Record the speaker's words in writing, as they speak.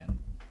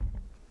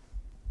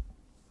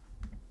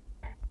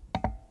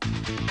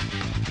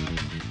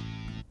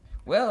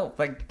Well,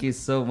 thank you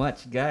so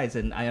much, guys,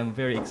 and I am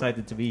very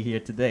excited to be here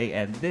today.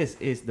 And this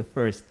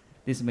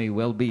may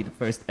well be the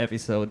first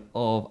episode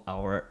of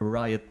our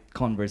Riot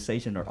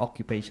conversation or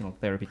occupational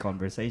therapy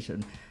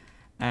conversation.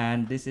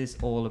 And this is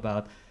all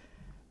about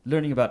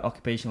learning about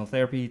occupational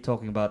therapy,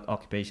 talking about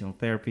occupational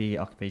therapy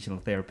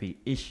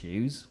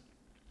issues.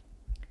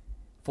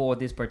 For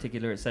this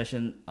particular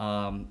session,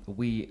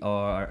 we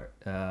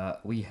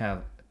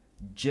have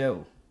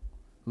Joe,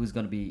 who's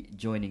going to be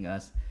joining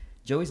us.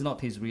 Joe is not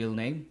his real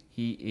name.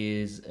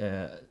 He's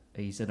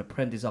an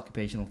apprentice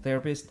occupational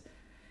therapist,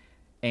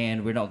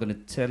 and we're not going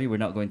to tell you. We're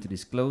not going to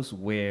disclose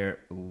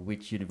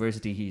which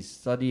university he's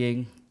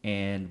studying,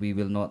 and we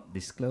will not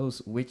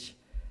disclose which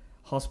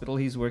hospital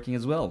he's working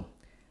as well.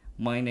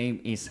 My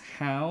name is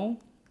Hao.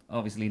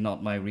 Obviously,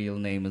 not my real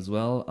name as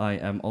well. I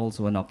am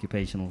also an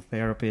occupational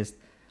therapist.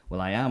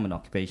 Well, I am an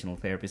occupational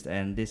therapist,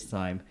 and this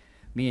time,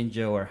 me and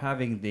Joe are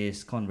having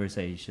this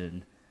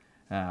conversation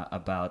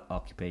about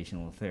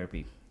occupational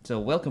therapy. So,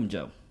 welcome,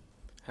 Joe.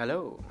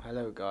 Hello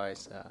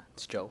guys.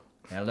 It's Joe.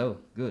 Hello,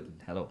 good,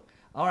 hello.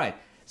 All right,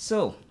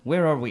 so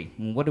where are we?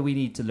 What do we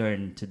need to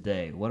learn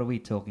today? What are we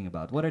talking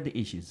about? What are the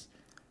issues?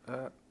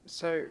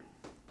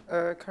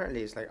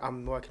 Currently, it's like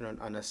I'm working on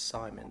an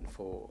assignment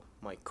for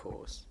my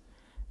course,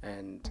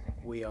 and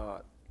we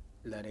are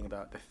learning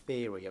about the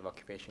theory of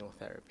occupational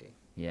therapy.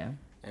 Yeah.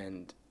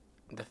 And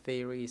the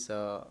theories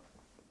are,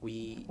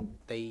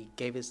 they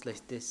gave us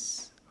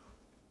this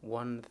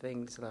one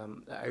thing,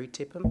 the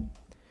OTIPM,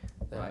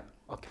 the Right.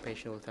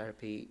 occupational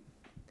therapy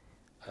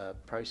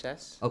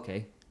process.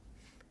 Okay.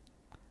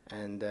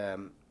 And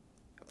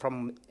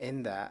from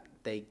in that,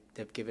 they've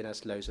given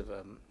us loads of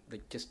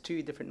just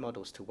two different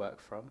models to work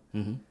from.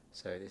 Mm-hmm.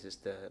 So this is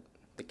the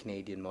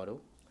Canadian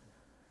model.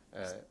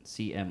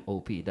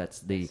 CMOP, that's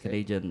the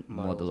Canadian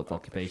Model of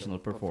Occupational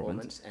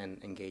Performance.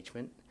 And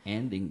engagement.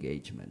 And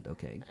engagement,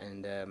 okay.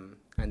 And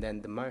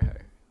then the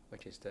MOHO,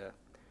 which is the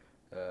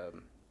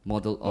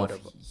Model of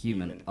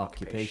Human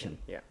Occupation.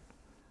 Yeah.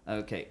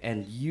 Okay,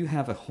 and you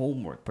have a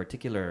homework,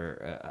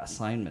 particular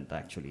assignment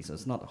actually. So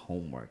it's not a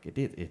homework.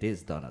 It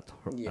is done at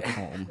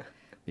home.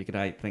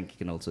 I think you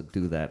can also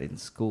do that in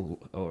school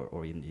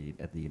or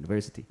at the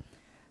university.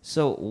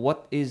 So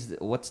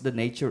what's the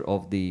nature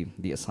of the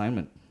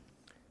assignment?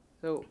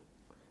 So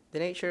the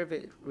nature of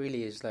it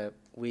really is that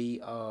we're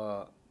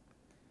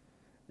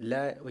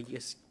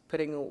just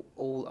putting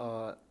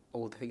all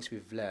the things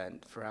we've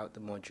learned throughout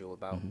the module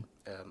about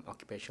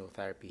occupational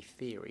therapy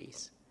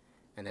theories,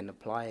 and then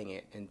applying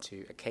it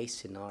into a case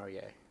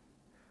scenario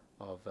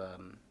of a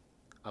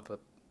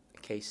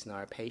case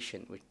scenario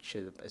patient, which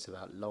is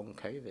about long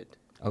COVID.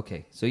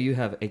 Okay, so you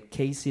have a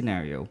case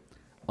scenario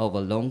of a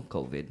long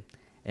COVID,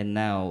 and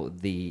now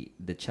the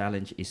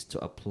challenge is to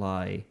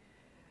apply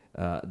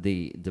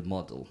the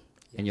model,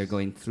 yes. And you're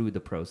going through the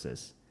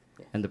process,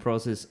 yes. And the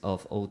process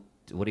of what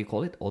do you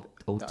call it? The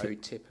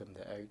OTIPM,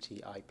 the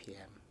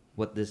OTIPM.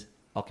 What this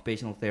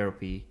occupational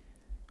therapy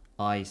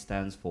I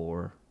stands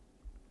for?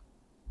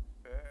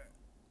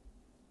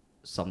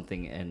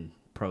 Something and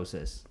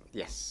process.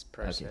 Yes,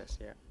 process.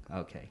 Okay. Yeah.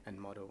 Okay.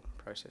 And model,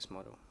 process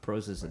model.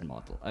 Process and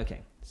model.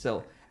 Okay.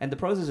 So, and the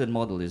process and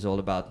model is all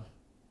about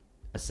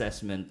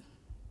assessment,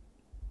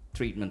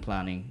 treatment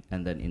planning,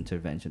 and then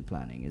intervention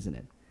planning, isn't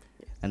it?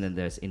 Yes. And then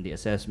in the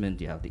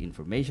assessment, you have the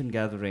information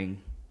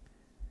gathering,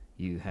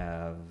 you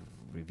have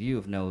review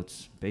of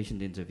notes,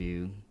 patient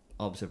interview,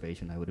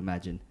 observation, I would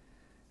imagine.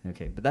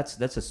 Okay, but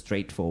that's a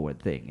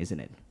straightforward thing, isn't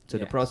it? So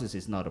yes. The process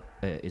is not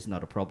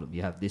a problem.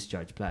 You have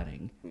discharge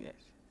planning. Yes.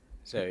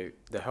 So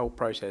the whole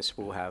process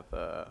will have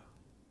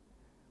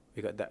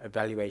we got the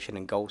evaluation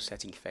and goal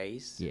setting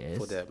phase, yes.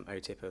 For the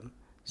OTIPM.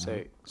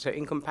 So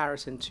in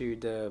comparison to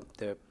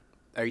the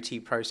OT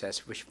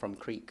process, which from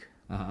Creek,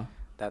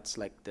 that's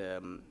like the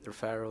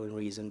referral and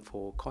reason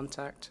for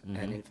contact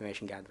and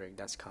information gathering.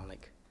 That's kind of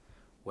like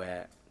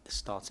where the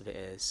start of it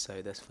is.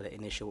 So that's for the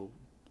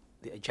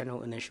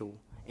general initial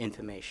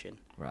information.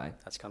 Right.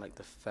 That's kind of like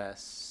the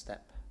first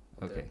step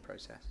of the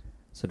process.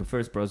 So the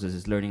first process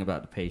is learning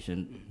about the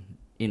patient,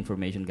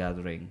 information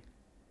gathering,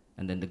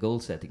 and then the goal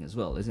setting as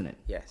well, isn't it?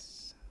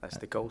 Yes, that's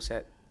the goal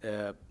set.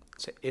 So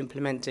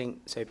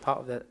implementing. So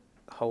part of the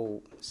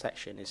whole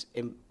section is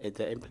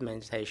the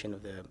implementation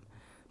of the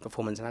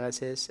performance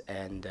analysis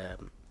and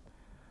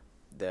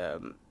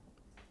the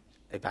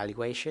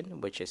evaluation,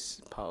 which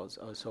is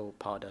also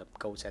part of the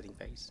goal setting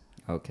phase.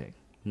 Okay.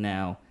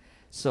 Now,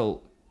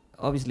 so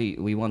obviously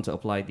we want to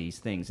apply these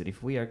things, and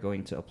if we are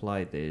going to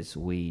apply this,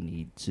 we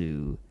need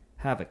to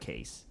have a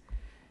case.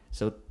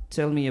 So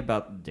tell me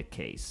about the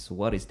case.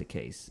 What is the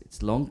case?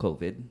 It's long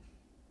COVID.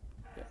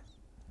 Yes.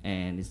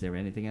 And is there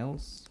anything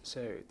else?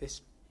 So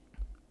this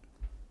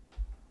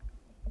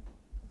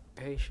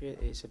patient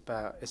it's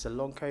a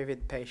long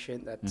COVID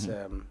patient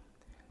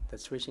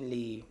that's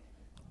recently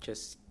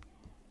just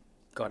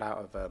got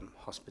out of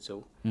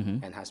hospital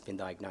and has been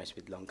diagnosed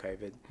with long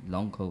COVID.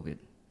 Long COVID.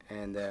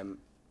 And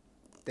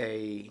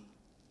they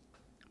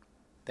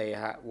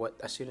had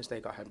as soon as they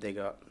got home, they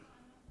got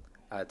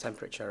a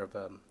temperature of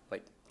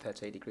like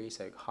 38 degrees,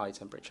 so high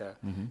temperature,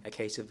 a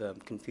case of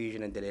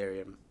confusion and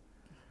delirium.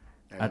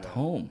 And, at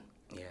home?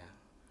 Yeah.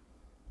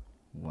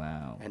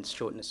 Wow. And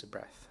shortness of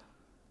breath.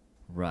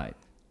 Right.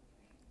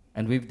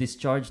 And we've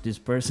discharged this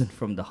person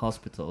from the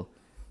hospital,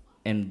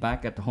 and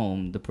back at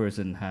home, the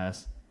person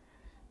has...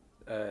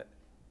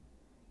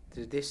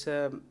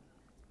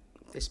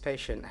 This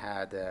patient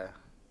had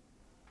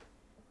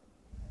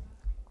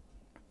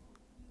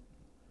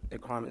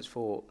requirements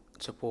for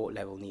support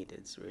level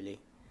needed, really.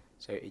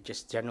 So it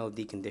just general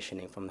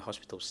deconditioning from the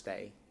hospital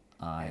stay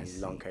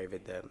and long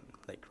COVID,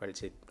 like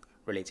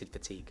related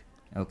fatigue.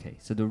 Okay,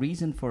 so the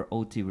reason for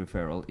OT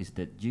referral is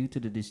that due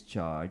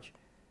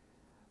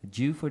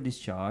for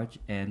discharge,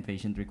 and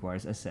patient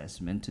requires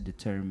assessment to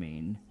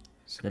determine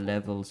the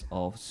levels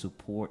of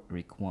support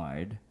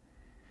required,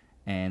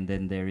 and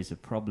then there is a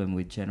problem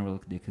with general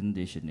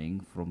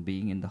deconditioning from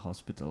being in the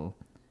hospital,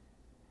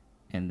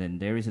 and then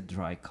there is a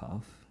dry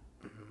cough.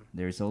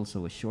 There is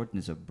also a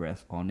shortness of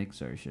breath on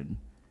exertion,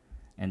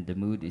 and the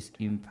mood is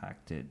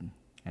impacted,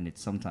 and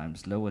it's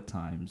sometimes low at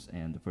times,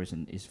 and the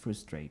person is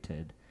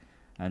frustrated,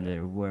 and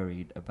they're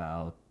worried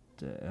about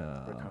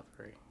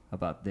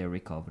their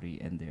recovery,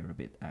 and they're a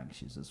bit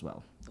anxious as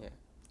well. Yeah.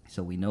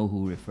 So we know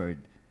who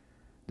referred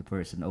the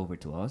person over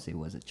to us. It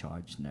was a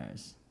charge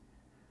nurse.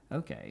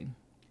 Okay.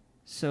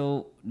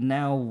 So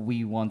now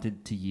we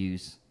wanted to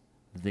use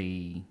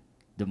the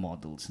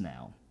models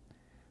now.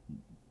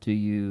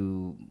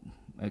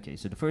 Okay,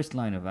 so the first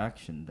line of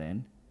action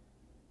then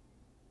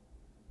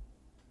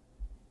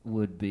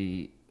would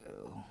be,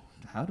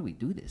 how do we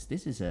do this?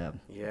 This is a...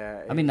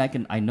 Yeah. I mean,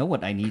 I know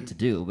what I need to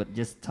do, but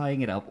just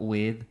tying it up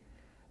with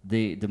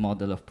the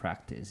model of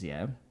practice,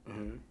 yeah?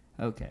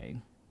 Okay.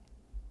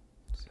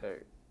 So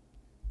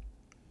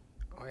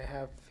I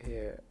have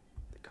here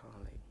the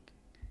colleague.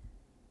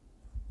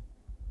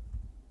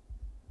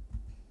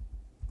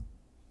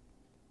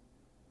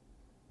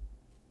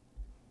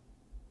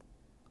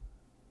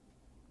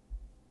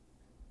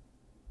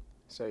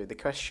 So the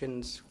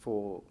questions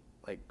for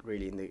like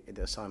really in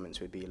the assignments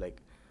would be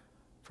like,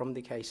 from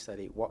the case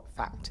study, what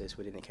factors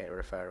would indicate a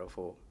referral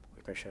for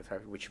occupational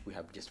therapy, which we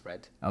have just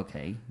read.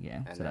 Okay,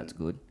 yeah, And so that's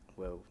good.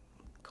 We'll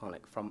kind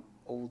of like from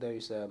all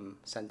those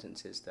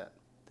sentences that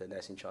the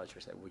nurse in charge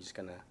said, we're just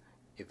gonna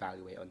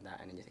evaluate on that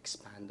and then just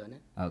expand on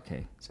it.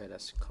 Okay. So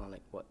that's kind of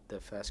like what the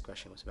first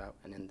question was about.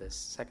 And then the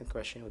second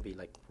question would be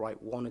like,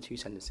 write 1 or 2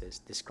 sentences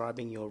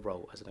describing your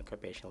role as an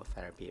occupational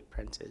therapy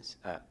apprentice,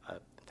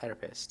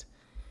 therapist,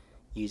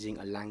 using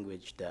a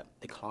language that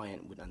the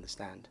client would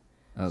understand.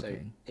 Okay. So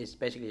it's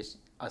basically just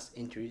us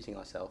introducing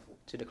ourselves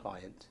to the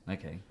client.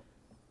 Okay.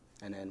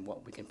 And then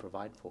what we can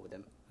provide for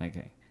them.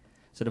 Okay.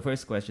 So the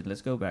first question,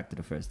 let's go back to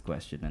the first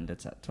question and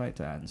let's try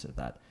to answer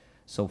that.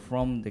 So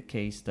from the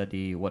case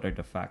study, what are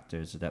the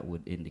factors that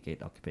would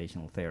indicate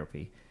occupational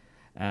therapy?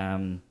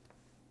 So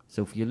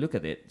if you look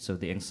at it, so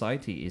the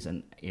anxiety is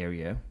an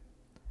area.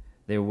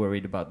 They're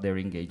worried about their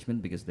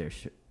engagement because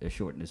there's a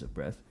shortness of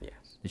breath. Yes.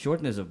 The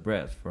shortness of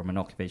breath from an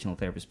occupational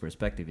therapist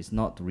perspective is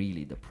not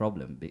really the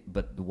problem,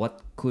 but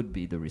what could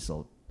be the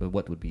result,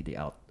 what would be the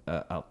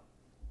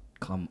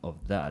outcome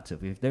of that? So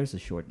if there's a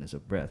shortness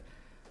of breath,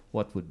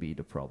 what would be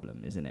the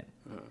problem, isn't it?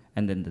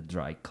 And then the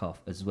dry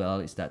cough as well,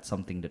 is that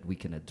something that we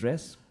can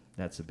address?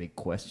 That's a big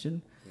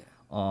question.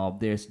 Yeah.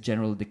 There's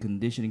general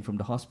deconditioning from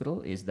the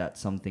hospital. Is that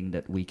something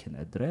that we can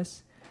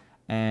address?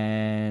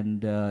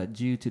 And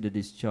due to the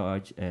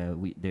discharge,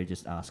 they're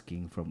just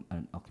asking from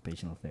an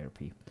occupational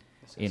therapy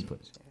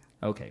input.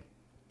 Yeah. Okay.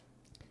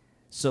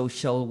 So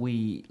shall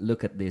we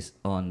look at this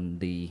on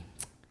the,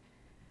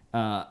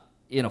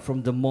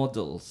 from the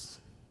models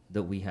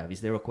that we have?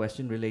 Is there a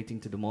question relating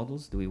to the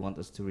models? Do we want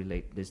us to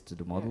relate this to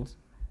the models?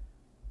 Yeah.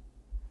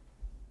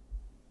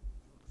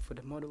 For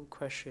the model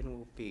question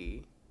will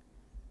be,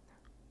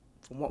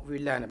 from what we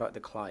learn about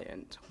the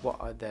client, what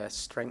are their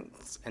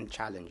strengths and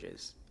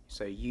challenges?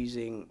 So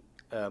using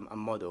a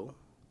model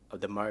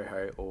of the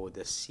MOHO or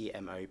the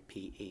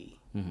CMOPE,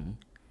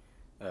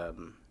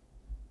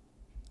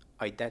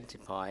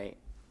 identify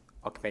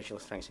occupational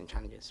strengths and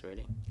challenges,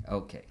 really.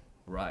 Okay,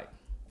 right.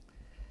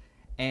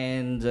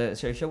 And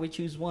so shall we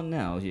choose one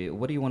now?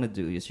 What do you want to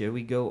do? Shall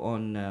we go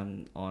on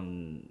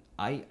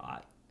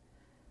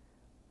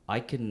I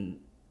can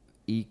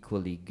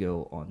equally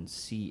go on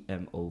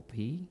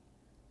CMOP,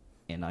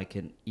 and I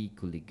can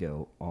equally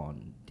go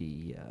on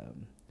the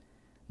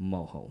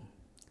MOHO.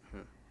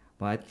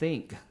 But I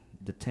think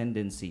the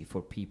tendency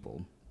for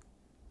people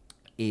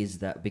is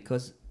that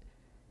because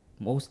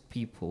most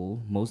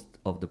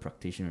of the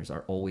practitioners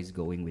are always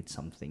going with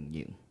something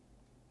new,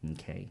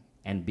 okay?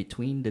 And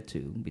between the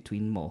two,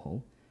 between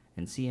MOHO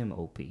and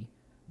CMOP,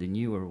 the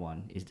newer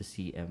one is the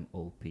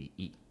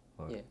CMOPE,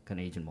 or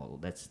Canadian model.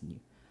 That's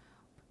new.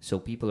 So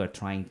people are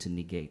trying to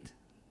negate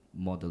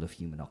model of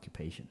human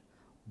occupation.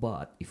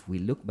 But if we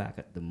look back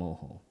at the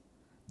MOHO,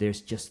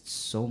 there's just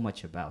so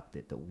much about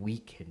it that we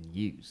can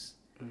use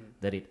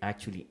that it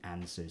actually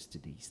answers to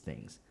these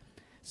things.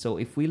 So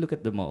if we look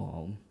at the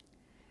MOHO,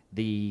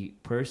 the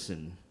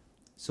person,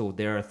 so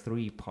there are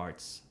 3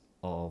 parts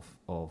of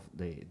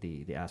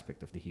the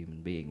aspect of the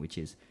human being, which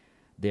is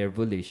their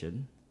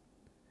volition,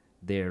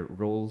 their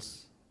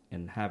roles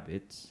and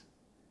habits,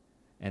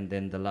 and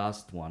then the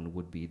last one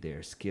would be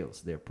their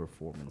skills, their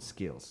performance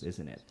skills,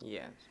 isn't it?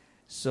 Yeah.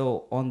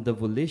 So on the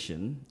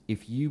volition,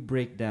 if you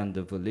break down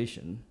the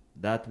volition,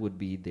 that would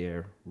be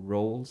their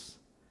roles,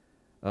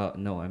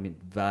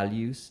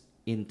 values,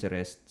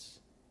 interests,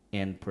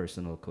 and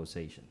personal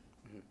causation.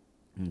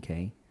 Mm-hmm.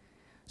 Okay?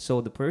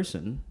 So the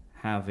person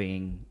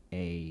having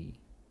a,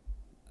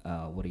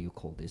 what do you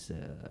call this,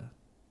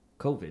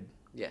 COVID.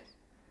 Yes.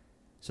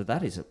 So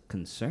that is a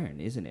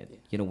concern, isn't it? Yeah.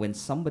 You know, when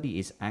somebody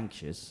is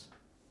anxious,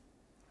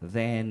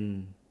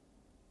 then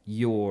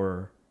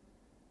your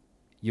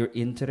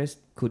interest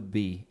could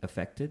be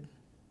affected,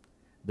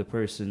 the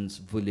person's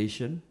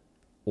volition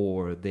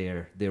or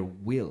their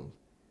will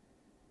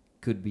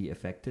could be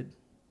affected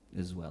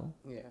as well.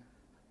 Yeah.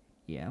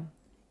 Yeah.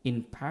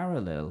 In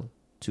parallel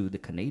to the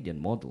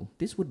Canadian model,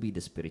 this would be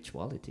the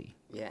spirituality.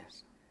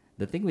 Yes.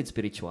 The thing with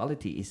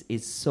spirituality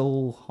is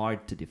so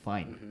hard to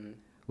define. Mm-hmm.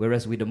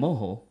 Whereas with the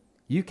Moho,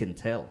 you can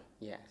tell.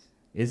 Yes.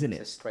 Isn't It's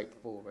it? a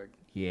straightforward.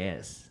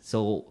 Yes.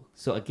 So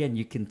again,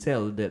 you can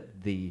tell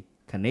that the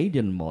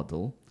Canadian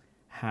model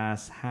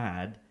has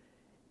had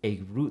a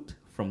root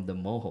from the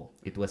Moho.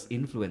 It was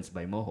influenced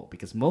by Moho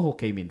because Moho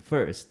came in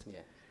first, Yeah.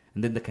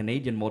 and then the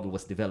Canadian model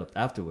was developed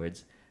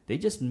afterwards. They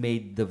just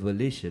made the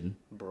volition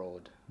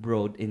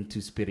broad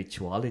into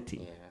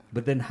spirituality. Yeah.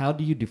 But then how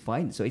do you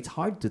define it? So it's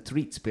hard to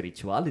treat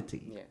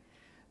spirituality. Yeah.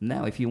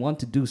 Now, if you want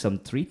to do some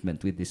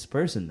treatment with this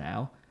person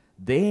now,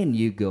 then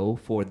you go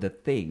for the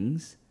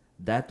things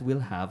that will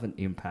have an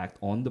impact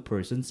on the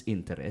person's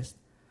interest,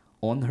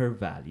 on her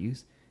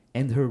values,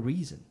 and her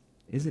reason,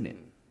 isn't it?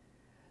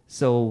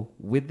 So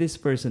with this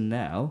person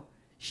now,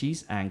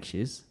 she's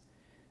anxious.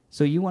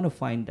 So you want to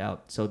find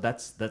out. So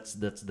that's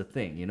the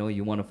thing, you know.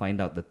 You want to find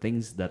out the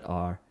things that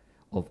are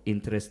of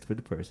interest for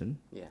the person.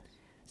 Yes.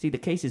 See, the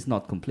case is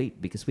not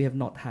complete because we have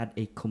not had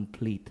a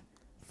complete,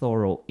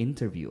 thorough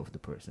interview of the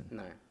person.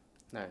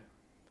 No.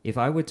 If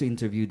I were to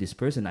interview this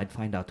person, I'd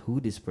find out who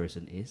this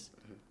person is,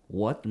 Mm-hmm.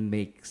 what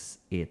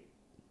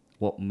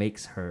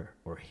makes her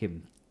or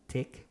him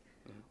tick,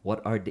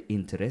 what are the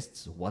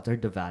interests, what are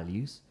the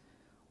values,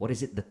 what are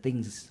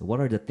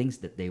the things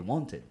that they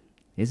wanted,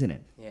 isn't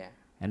it? Yeah.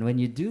 And when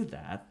you do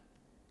that,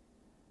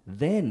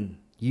 then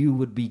you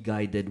would be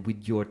guided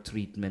with your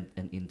treatment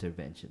and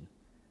intervention.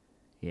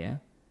 Yeah?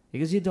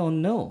 Because you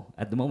don't know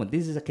at the moment.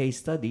 This is a case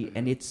study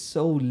and it's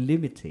so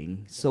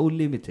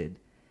limited.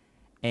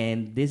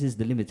 And this is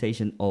the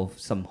limitation of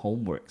some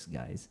homeworks,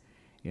 guys.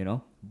 You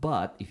know?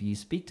 But if you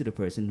speak to the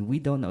person, we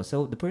don't know.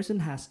 So the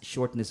person has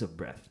shortness of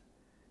breath.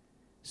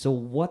 So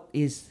what's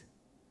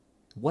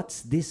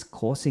this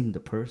causing the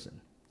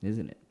person,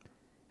 isn't it?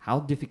 How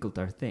difficult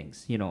are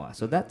things, you know?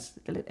 So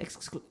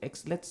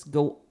let's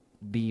go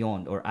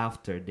beyond or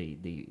after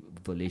the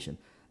volition.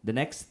 The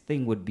next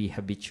thing would be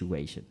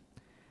habituation.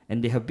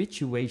 And the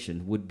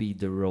habituation would be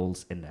the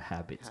roles and the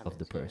habits of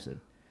the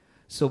person. Yeah.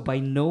 So by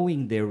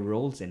knowing their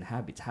roles and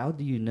habits, how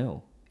do you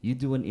know? You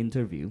do an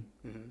interview.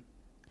 Mm-hmm.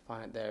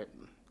 Find out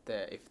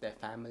if their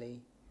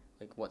family,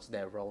 like what's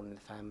their role in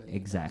the family.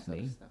 Exactly.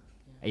 Sort of stuff.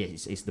 Yeah.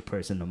 Is the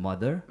person a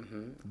mother?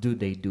 Mm-hmm. Do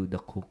they do the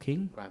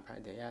cooking?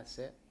 Grandparent, yeah, that's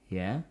it.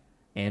 Yeah.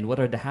 And what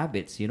are the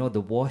habits? You know,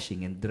 the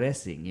washing and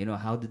dressing. You know,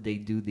 how do they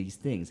do these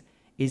things?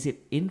 Is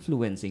it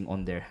influencing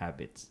on their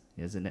habits?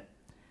 Isn't it?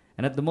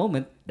 And at the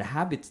moment, the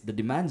habits, the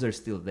demands are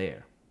still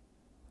there.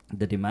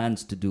 The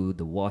demands to do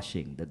the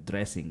washing, the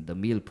dressing, the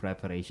meal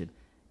preparation,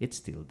 it's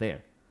still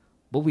there.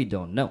 But we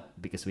don't know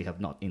because we have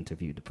not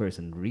interviewed the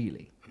person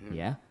really. Mm-hmm.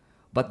 Yeah.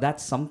 But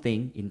that's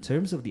something, in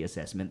terms of the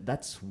assessment,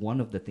 that's one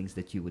of the things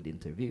that you would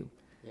interview.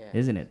 Yeah.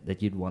 Isn't it?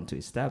 That you'd want to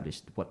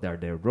establish what are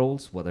their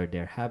roles, what are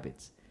their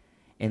habits.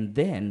 And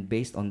then,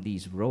 based on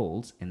these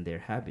roles and their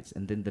habits,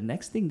 and then the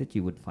next thing that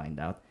you would find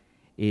out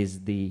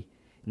is the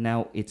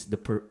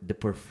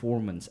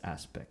performance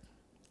aspect.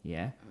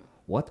 Yeah?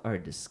 What are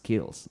the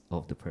skills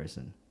of the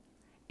person?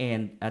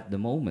 And at the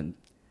moment,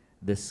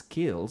 the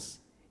skills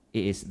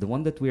is the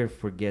one that we are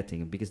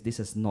forgetting because this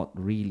has not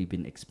really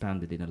been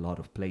expounded in a lot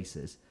of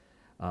places.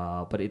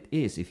 But it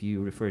is, if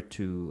you refer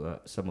to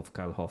some of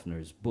Kyle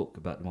Hoffner's book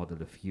about the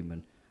model of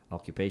human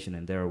occupation,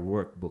 and there are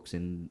workbooks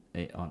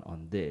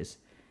on this,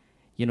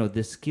 you know,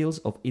 the skills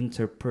of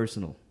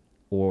interpersonal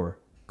or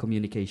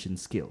communication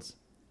skills.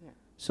 Yeah.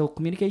 So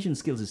communication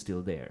skills is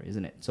still there,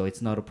 isn't it? So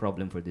it's not a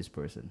problem for this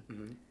person.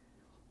 Mm-hmm.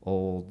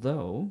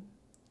 Although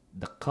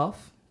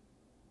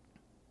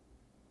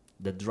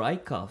the dry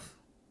cough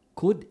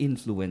could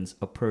influence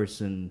a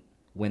person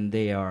when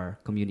they are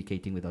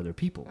communicating with other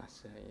people.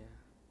 That's it, yeah.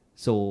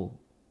 So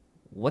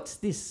what's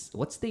the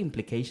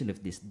implication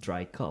of this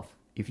dry cough?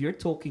 If you're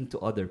talking to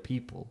other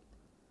people,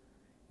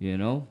 you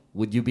know,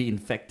 would you be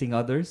infecting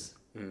others?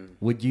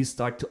 Would you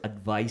start to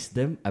advise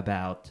them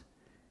about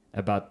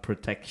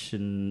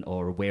protection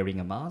or wearing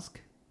a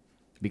mask?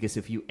 Because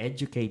if you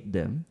educate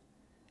them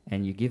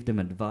and you give them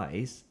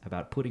advice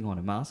about putting on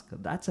a mask,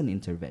 that's an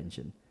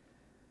intervention.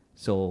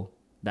 So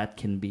that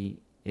can be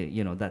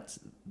that's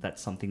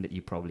something that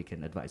you probably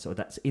can advise. So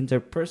that's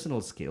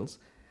interpersonal skills.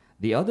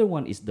 The other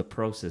one is the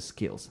process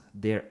skills,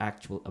 their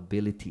actual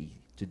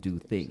ability to do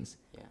things.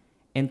 Yeah.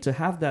 And to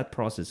have that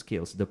process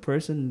skills, the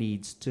person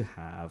needs to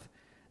have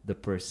the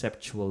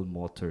perceptual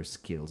motor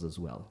skills as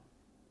well,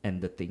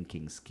 and the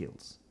thinking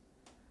skills.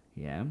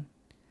 Yeah.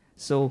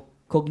 So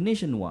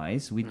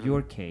cognition-wise, with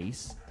your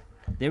case,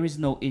 there is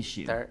no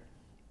issue.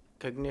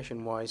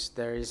 Cognition-wise,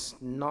 there is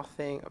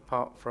nothing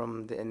apart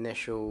from the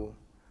initial,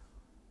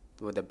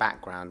 with the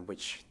background,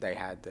 which they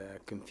had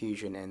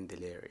confusion and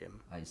delirium.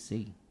 I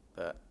see.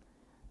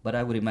 But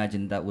I would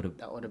imagine that would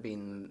have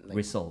been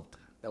resolved.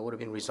 That would have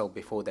been resolved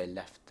before they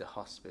left the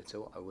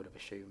hospital, I would have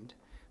assumed.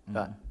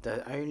 But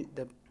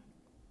the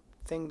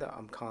thing that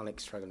I'm kind of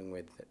struggling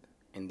with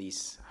in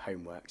these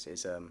homeworks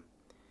is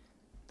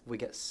we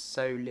get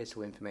so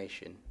little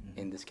information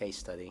in this case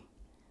study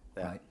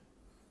that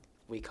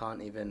we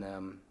can't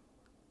even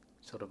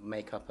sort of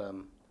make up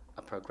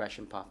a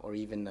progression path or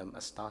even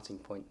a starting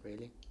point,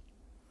 really.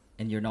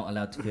 And you're not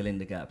allowed to fill in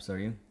the gaps, are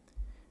you?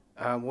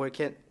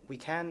 We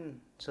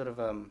can sort of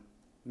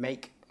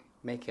make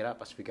it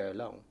up as we go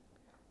along.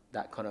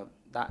 That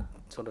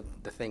sort of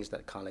the things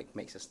that kind of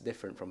makes us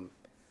different from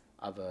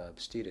other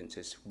students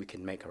is we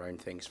can make our own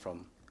things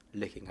from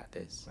looking at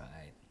this.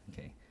 Right.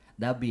 Okay.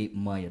 That'd be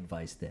my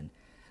advice then.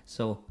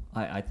 So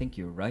I think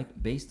you're right.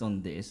 Based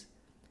on this,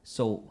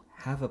 so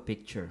have a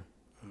picture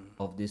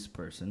of this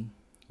person.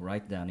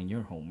 Write down in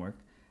your homework.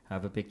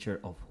 Have a picture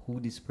of who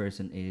this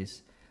person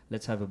is.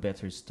 Let's have a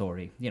better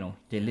story.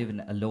 They live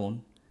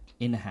alone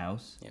in a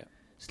house. Yeah.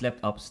 Slept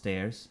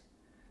upstairs.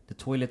 The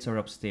toilets are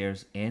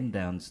upstairs and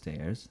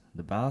downstairs.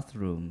 The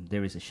bathroom,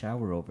 there is a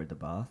shower over the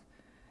bath.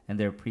 And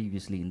they're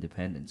previously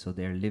independent, so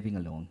they're living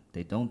alone.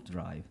 They don't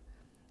drive.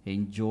 They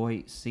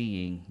enjoy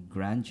seeing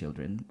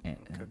grandchildren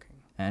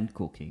and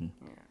cooking,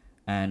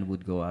 and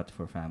would go out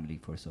for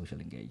social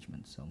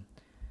engagement. So,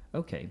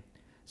 okay.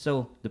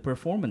 So the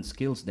performance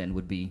skills then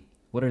would be,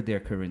 what are their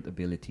current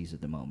abilities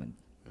at the moment?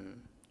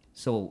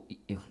 So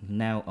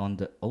now on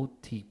the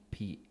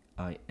OTPIM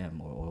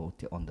or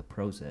on the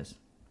process,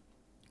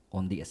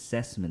 on the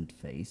assessment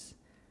phase,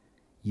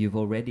 you've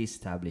already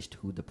established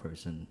who the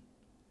person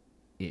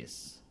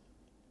is,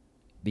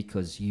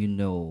 because you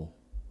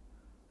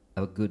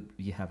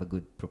have a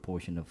good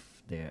proportion of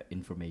their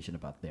information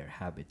about their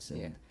habits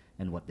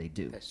and what they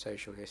do. Their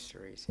social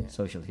histories.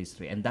 Social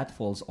history, and that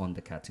falls on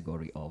the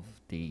category of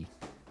the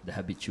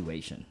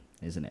habituation,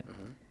 isn't it?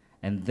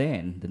 And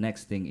then the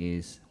next thing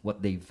is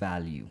what they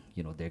value,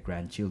 their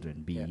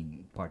grandchildren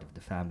being part of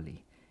the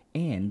family.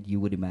 And you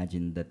would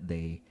imagine that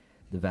the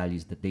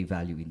values that they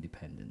value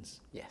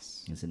independence.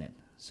 Yes. Isn't it?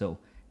 So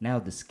now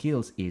the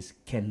skills is,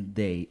 can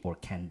they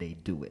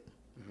do it?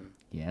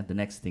 Yeah. The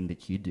next thing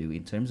that you do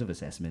in terms of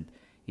assessment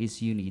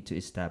is you need to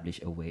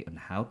establish a way on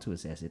how to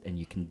assess it, and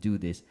you can do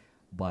this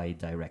by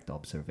direct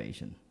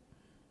observation.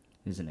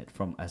 Isn't it?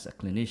 As a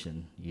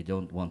clinician, you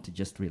don't want to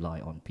just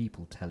rely on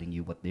people telling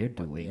you what they're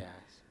doing. Yes.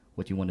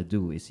 What you want to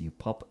do is you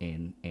pop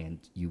in and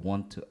you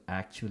want to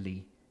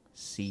actually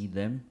see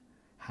them,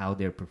 how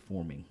they're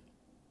performing.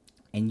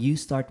 And you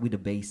start with the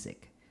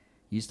basic.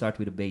 You start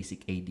with the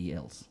basic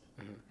ADLs.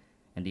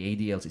 And the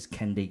ADLs is,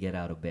 can they get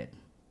out of bed?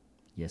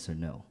 Yes or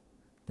no?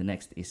 The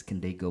next is, can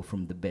they go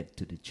from the bed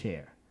to the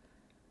chair?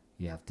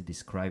 You have to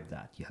describe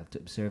that. You have to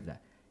observe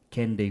that.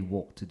 Can they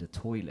walk to the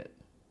toilet?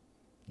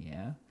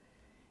 Yeah.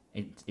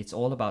 It's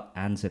all about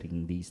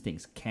answering these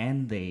things.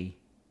 Can they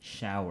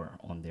shower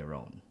on their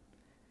own?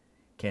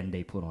 Can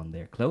they put on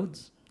their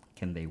clothes?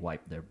 Can they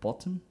wipe their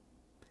bottom?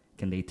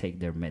 Can they take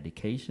their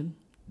medication?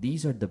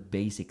 These are the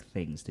basic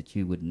things that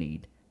you would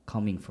need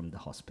coming from the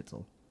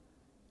hospital.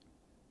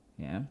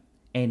 Yeah.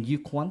 And you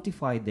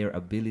quantify their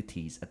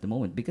abilities at the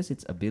moment, because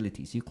it's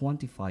abilities. You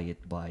quantify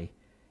it by,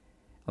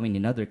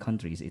 in other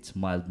countries, it's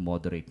mild,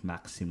 moderate,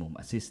 maximum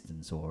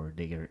assistance, or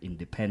they are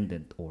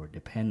independent or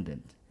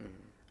dependent.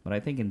 But I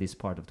think in this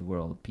part of the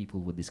world, people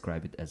would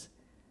describe it as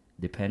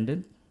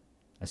dependent,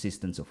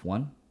 assistance of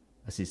 1,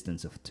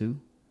 assistance of 2,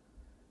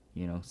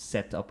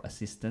 set up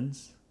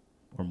assistance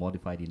or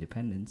modified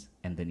independence,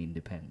 and then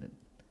independent.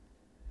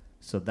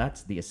 So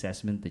that's the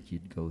assessment that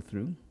you'd go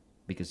through,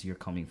 because you're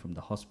coming from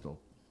the hospital,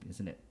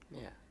 isn't it?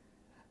 Yeah.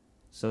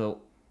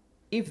 So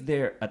if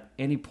there at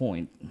any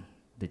point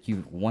that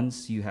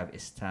once you have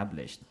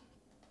established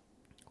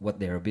what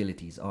their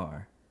abilities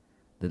are,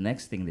 the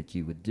next thing that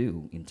you would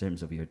do in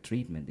terms of your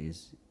treatment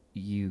is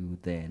you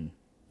then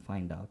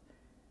find out,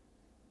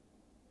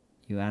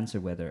 you answer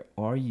whether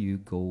are you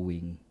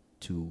going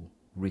to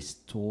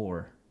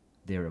restore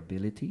their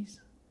abilities,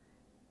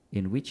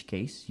 in which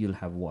case you'll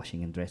have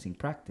washing and dressing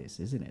practice,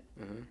 isn't it?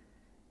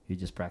 You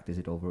just practice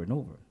it over and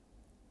over.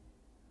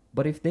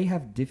 But if they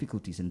have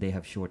difficulties and they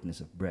have shortness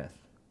of breath,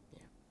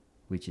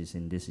 which is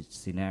in this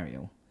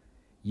scenario,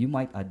 you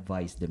might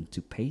advise them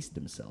to pace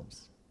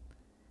themselves.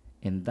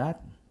 And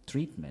that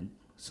treatment,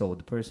 so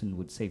the person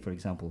would say, for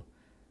example,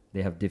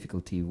 they have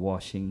difficulty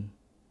washing,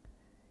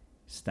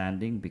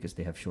 standing because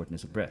they have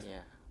shortness of breath. Yeah.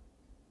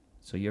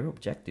 So your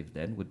objective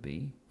then would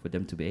be for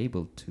them to be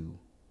able to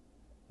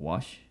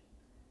wash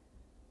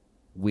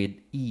with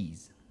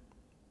ease.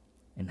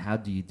 And how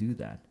do you do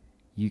that?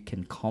 You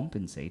can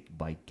compensate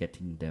by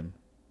getting them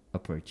a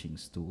perching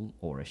stool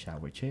or a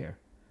shower chair.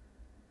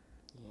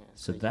 Yeah,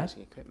 so that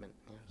using equipment.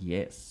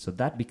 Yes, so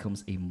that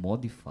becomes a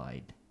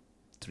modified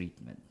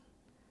treatment.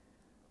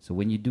 So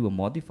when you do a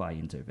modified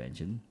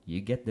intervention,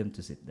 you get them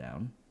to sit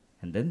down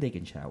and then they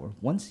can shower.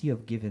 Once you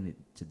have given it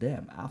to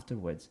them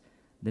afterwards,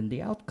 then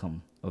the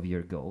outcome of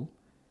your goal,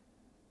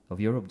 of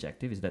your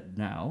objective, is that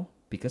now,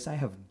 because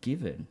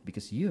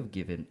you have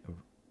given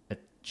a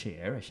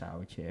chair, a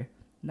shower chair,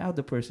 now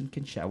the person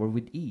can shower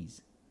with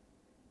ease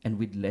and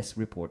with less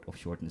report of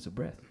shortness of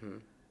breath,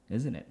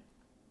 isn't it?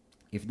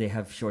 If they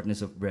have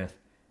shortness of breath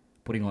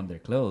putting on their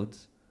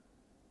clothes,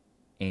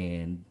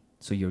 and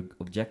so your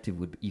objective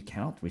would be, you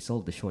cannot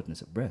resolve the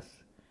shortness of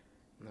breath.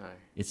 No.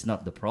 It's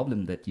not the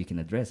problem that you can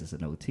address as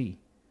an OT.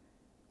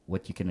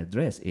 What you can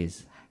address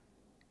is,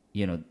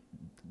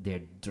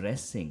 their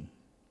dressing.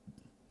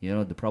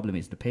 The problem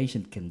is the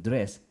patient can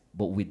dress,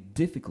 but with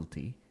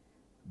difficulty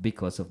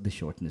because of the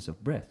shortness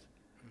of breath.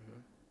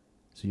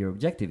 So your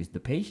objective is the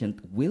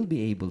patient will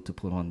be able to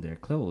put on their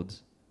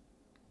clothes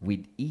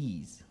with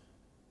ease.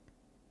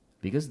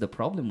 Because the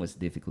problem was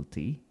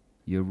difficulty,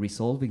 you're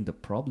resolving the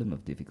problem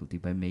of difficulty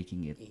by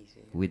making it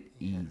easy, with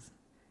ease.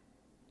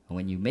 And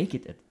when you make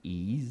it at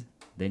ease,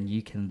 then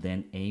you can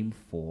then aim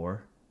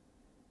for,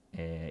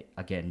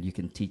 again, you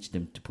can teach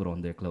them to put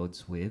on their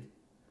clothes with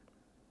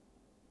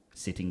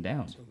sitting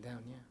down. Sitting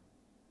down, yeah.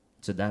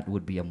 So that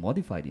would be a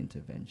modified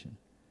intervention.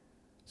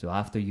 So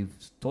after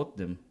you've taught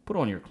them, put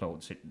on your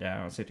clothes,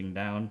 sitting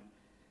down,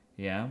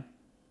 yeah.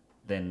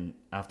 Then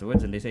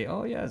afterwards, and they say,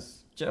 "Oh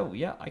yes, Joe,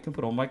 yeah, I can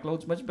put on my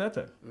clothes much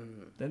better."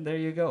 Then there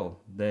you go.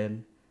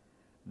 Then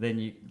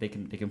they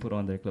can put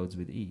on their clothes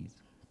with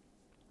ease.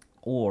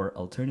 Or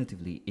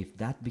alternatively, if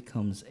that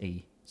becomes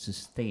a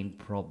sustained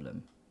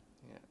problem,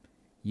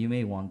 you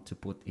may want to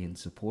put in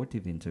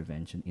supportive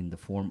intervention in the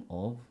form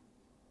of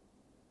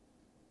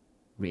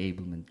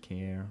reablement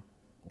care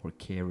or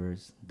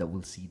carers that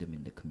will see them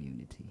in the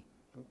community.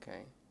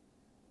 Okay.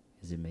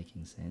 Is it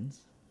making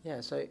sense? Yeah,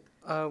 so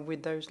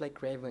with those like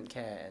reablement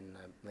care and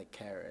like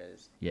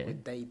carers,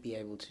 would they be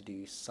able to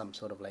do some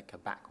sort of like a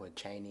backward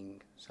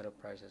chaining sort of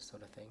process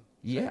sort of thing?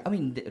 Yeah, so, I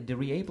mean, the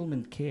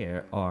reablement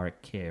care are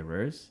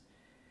carers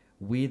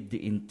with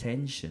the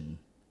intention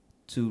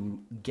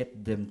to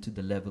get them to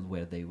the level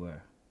where they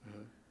were.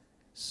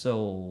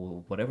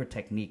 So whatever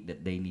technique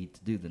that they need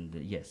to do, then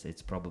yes,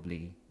 it's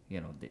probably,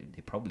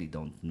 they probably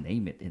don't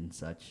name it in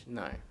such.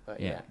 No, but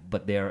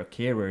But there are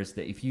carers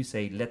that if you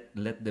say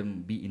let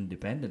them be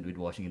independent with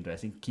washing and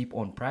dressing, keep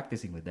on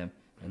practicing with them,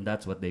 and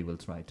that's what they will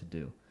try to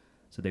do.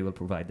 So they will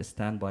provide the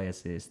standby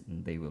assist,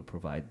 and they will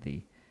provide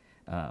the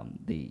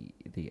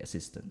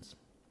assistance.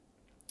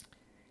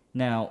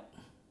 Now,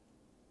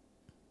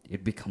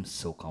 it becomes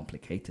so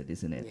complicated,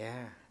 isn't it?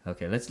 Yeah.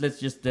 Okay, let's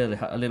just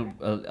a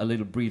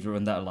little breather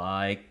on that,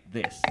 like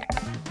this.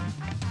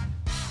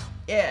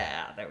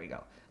 Yeah, there we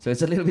go. So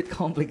it's a little bit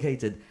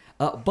complicated,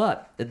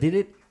 but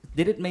did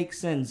it make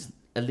sense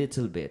a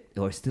little bit,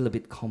 or still a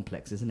bit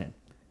complex, isn't it?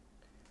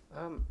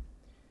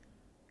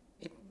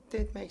 It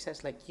did make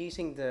sense, like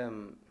using the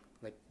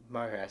like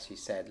Mario, as you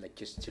said, like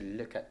just to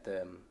look at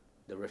the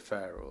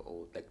referral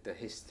or like the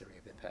history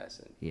of the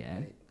person. Yeah.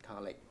 And it kind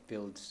of like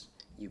builds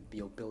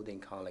you're building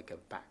kind of like a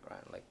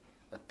background, like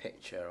a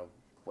picture of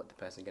what the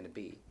person's going to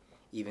be,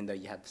 even though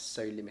you have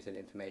so limited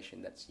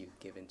information that's you've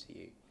given to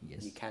you.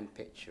 Yes. You can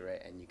picture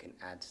it and you can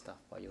add stuff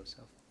by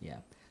yourself. Yeah.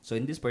 So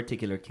in this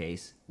particular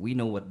case, we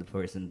know what the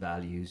person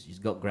values. She's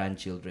got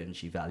grandchildren.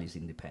 She values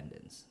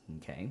independence.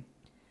 Okay.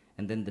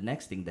 And then the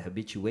next thing, the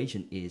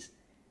habituation, is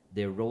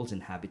their roles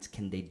and habits.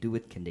 Can they do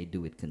it? Can they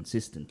do it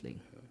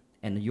consistently?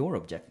 And your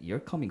objective, you're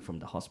coming from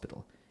the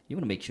hospital. You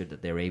want to make sure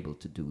that they're able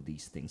to do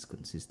these things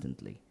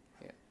consistently.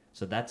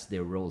 So that's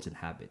their roles and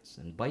habits,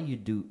 and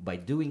by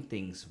doing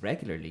things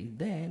regularly,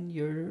 then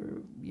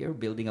you're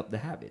building up the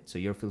habit. So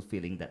you're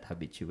fulfilling that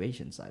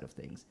habituation side of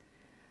things.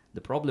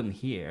 The problem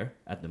here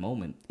at the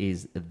moment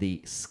is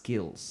the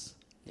skills,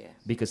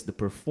 because the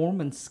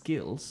performance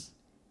skills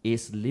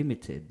is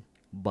limited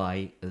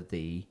by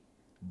the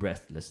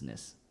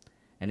breathlessness,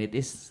 and it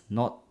is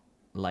not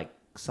like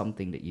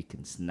something that you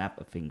can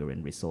snap a finger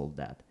and resolve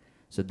that.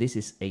 So this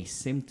is a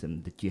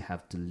symptom that you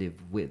have to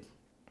live with.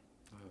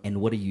 And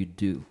what do you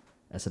do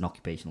as an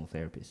occupational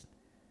therapist?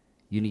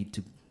 You need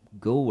to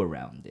go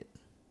around it.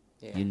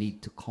 Yes. You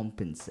need to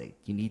compensate.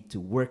 You need to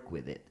work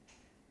with it,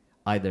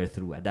 either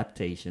through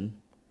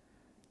adaptation,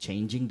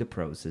 changing the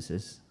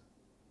processes,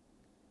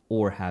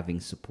 or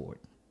having support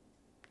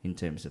in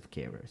terms of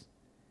carers.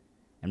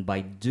 And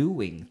by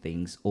doing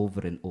things over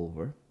and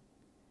over,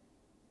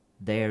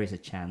 there is a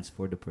chance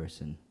for the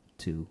person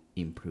to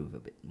improve a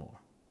bit more.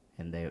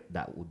 And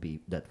that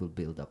will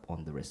build up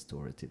on the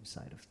restorative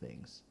side of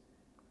things.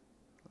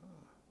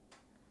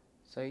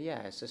 So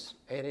yeah,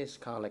 it is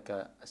kind of like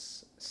a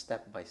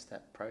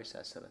step-by-step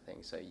process sort of thing.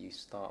 So you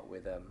start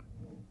with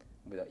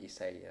what you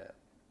say,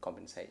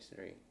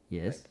 compensatory,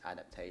 yes, like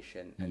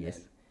adaptation, and then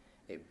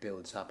it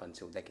builds up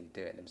until they can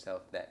do it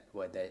themselves. That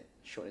where their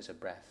shortness of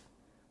breath,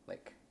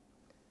 like,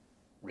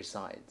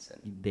 resides.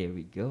 And there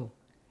we go.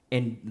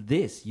 And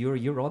this,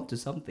 you're onto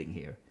something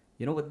here.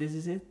 You know what this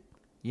is? It.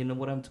 You know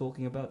what I'm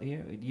talking about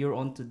here? You're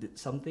onto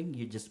something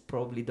you just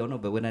probably don't know.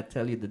 But when I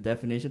tell you the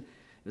definition,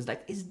 it's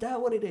like, is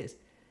that what it is?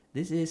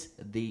 This is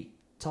the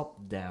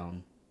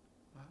top-down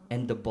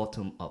and the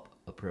bottom-up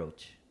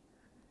approach.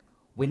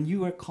 When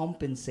you are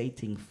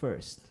compensating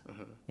first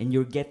and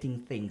you're getting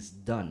things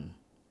done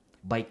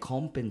by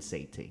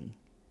compensating,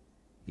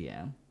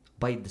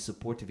 by the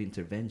supportive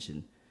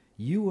intervention,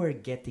 you are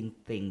getting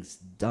things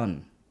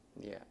done.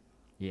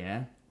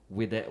 Yeah,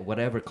 with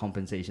whatever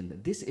compensation.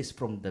 This is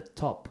from the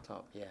top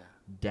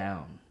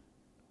down.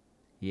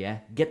 Yeah,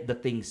 get the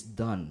things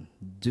done.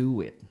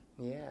 Do it.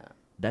 Yeah.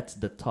 That's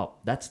the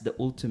top. That's the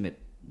ultimate.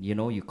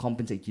 You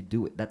compensate, you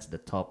do it. That's the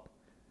top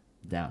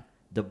down.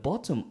 The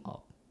bottom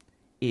up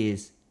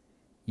is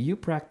you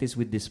practice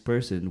with this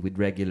person with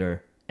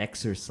regular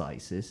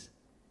exercises.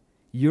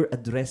 You're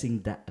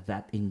addressing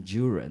that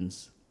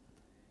endurance.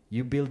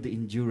 You build the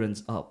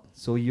endurance up.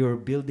 So you're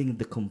building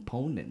the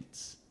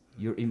components.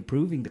 You're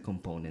improving the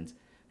components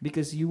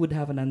because you would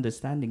have an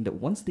understanding that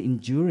once the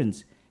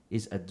endurance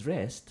is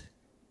addressed,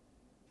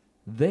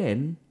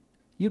 then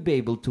you'll be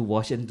able to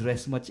wash and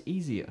dress much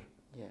easier.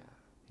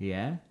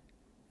 Yeah?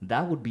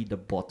 That would be the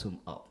bottom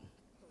up.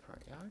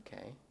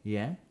 Okay.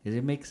 Yeah? Does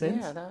it make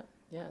sense?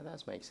 Yeah,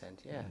 that makes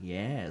sense, yeah.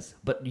 Yes.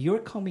 But you're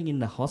coming in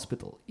the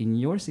hospital. In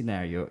your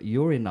scenario,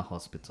 you're in a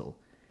hospital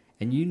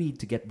and you need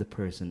to get the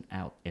person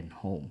out and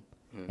home.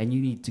 And you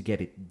need to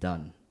get it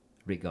done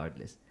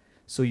regardless.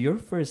 So your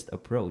first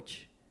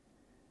approach,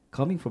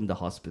 coming from the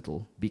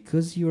hospital,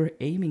 because you're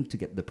aiming to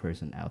get the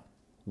person out,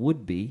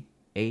 would be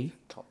a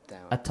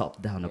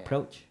top-down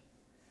approach.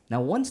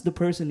 Now, once the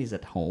person is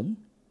at home,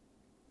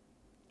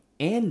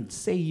 and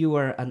say you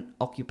are an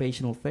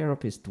occupational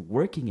therapist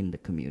working in the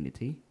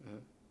community,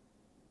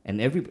 and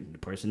the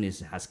person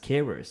has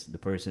carers, the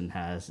person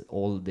has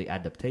all the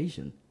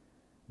adaptation,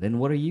 then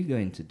what are you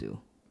going to do?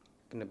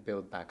 Going to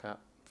build back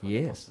up.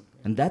 Yes.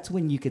 And that's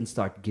when you can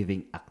start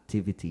giving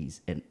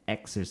activities and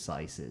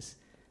exercises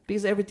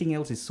because everything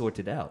else is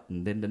sorted out.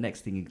 And then the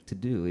next thing to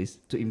do is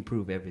to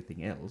improve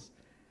everything else.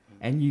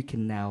 And you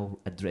can now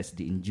address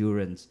the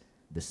endurance,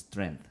 the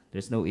strength.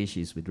 There's no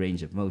issues with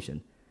range of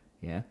motion.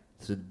 Yeah.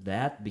 So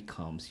that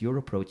becomes, your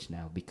approach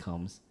now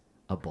becomes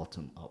a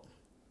bottom up.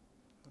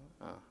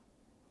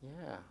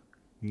 Yeah.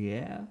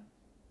 Yeah.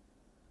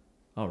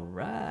 All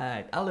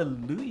right.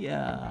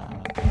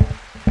 Hallelujah.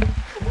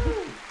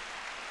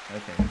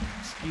 Okay.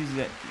 Excuse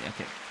that.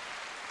 Okay.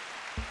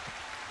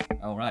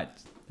 All right.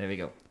 There we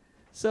go.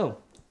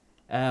 So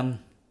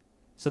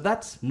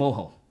that's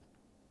Moho.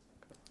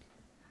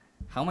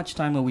 How much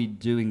time are we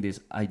doing this?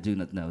 I do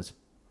not know. It's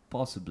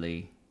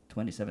possibly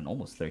 27,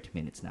 almost 30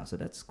 minutes now. So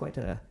that's quite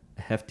a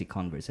hefty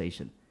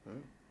conversation.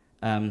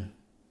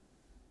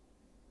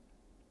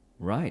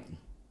 Right.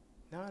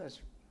 No,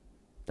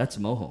 that's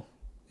Moho.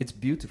 It's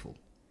beautiful.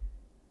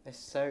 It's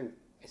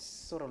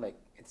sort of like,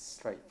 it's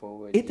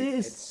straightforward. It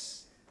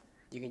is.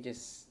 You can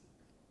just,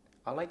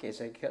 I like it.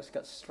 So it's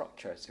got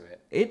structure to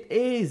it. It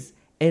is.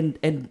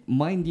 And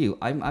mind you,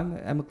 I'm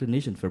a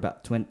clinician for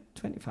about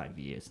 25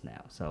 years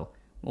now. So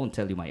I won't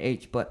tell you my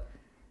age, but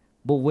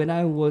when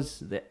I was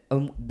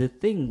the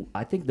thing,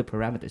 I think the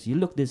parameters, you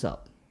look this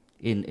up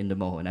in the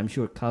Moho, and I'm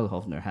sure Karl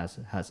Hofner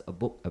has a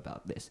book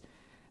about this.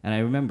 And I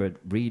remember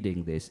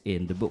reading this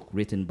in the book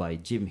written by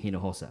Jim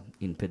Hinojosa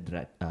in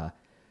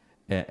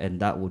and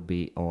that would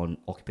be on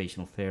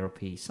occupational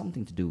therapy,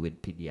 something to do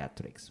with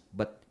pediatrics.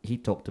 But he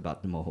talked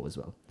about the Moho as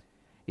well.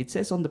 It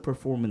says on the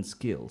performance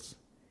skills,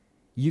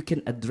 you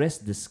can address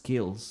the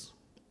skills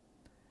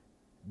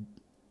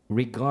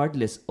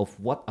regardless of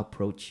what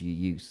approach you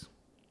use.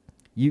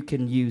 You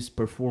can use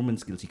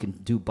performance skills. You can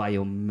do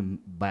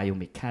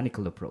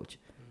biomechanical approach.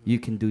 You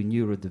can do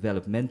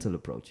neurodevelopmental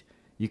approach.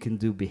 You can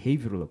do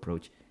behavioral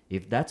approach.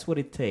 If that's what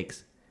it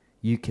takes,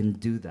 you can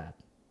do that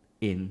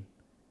in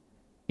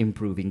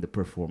improving the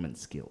performance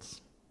skills.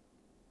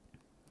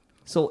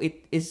 So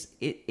it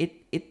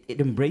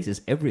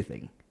embraces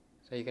everything.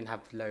 So you can have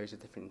loads of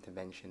different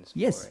interventions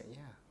yes, for it. Yeah.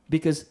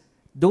 Because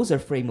those are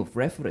frame of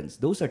reference.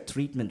 Those are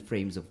treatment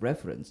frames of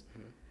reference.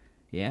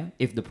 Yeah.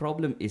 If the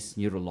problem is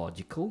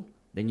neurological,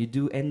 then you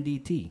do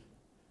NDT.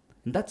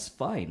 And that's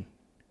fine.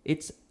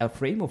 It's a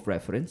frame of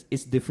reference.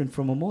 It's different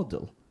from a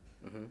model.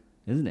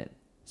 Isn't it?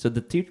 So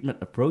the treatment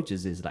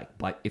approaches is like,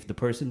 if the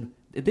person,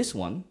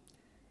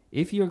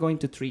 if you're going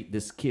to treat the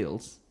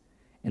skills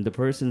and the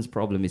person's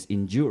problem is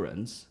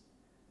endurance,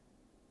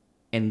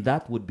 and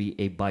that would be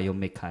a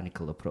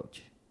biomechanical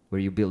approach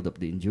where you build up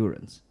the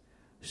endurance.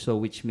 So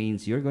which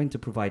means you're going to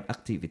provide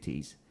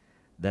activities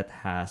that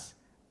has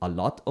a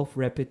lot of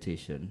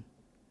repetition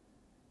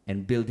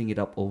and building it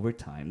up over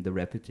time, the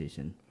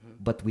repetition,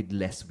 but with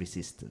less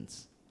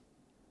resistance.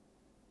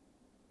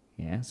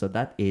 Yeah, so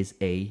that is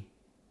a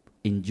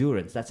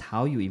endurance. That's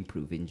how you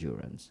improve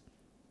endurance,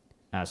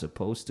 as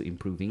opposed to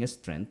improving a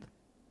strength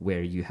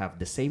where you have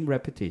the same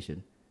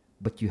repetition,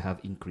 but you have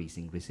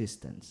increasing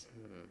resistance.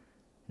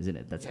 isn't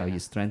it? That's how you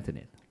strengthen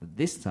it. But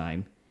this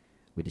time,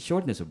 with the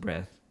shortness of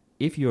breath,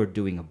 if you're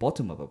doing a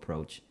bottom-up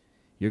approach,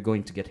 you're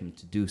going to get him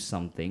to do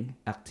something,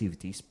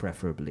 activities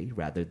preferably,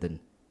 rather than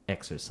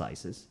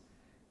exercises.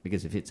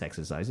 Because if it's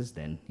exercises,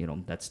 then,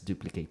 that's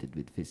duplicated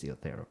with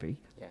physiotherapy.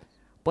 Yeah.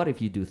 But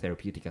if you do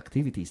therapeutic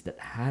activities that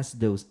has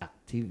those what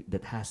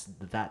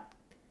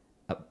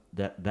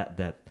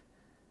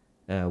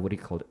do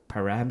you call it,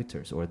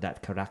 parameters, or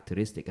that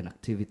characteristic, an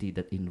activity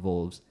that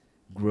involves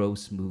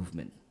gross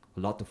movement, a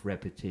lot of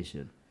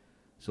repetition.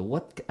 So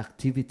what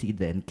activity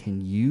then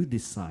can you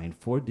design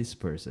for this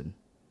person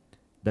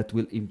that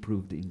will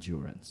improve the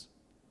endurance?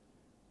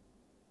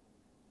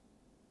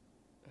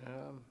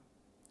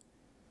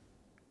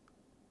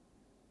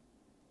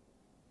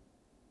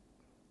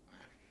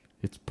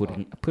 It's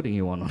putting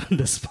you on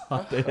the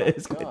spot.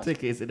 It's quite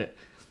tricky, isn't it?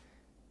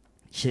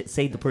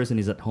 Say the person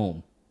is at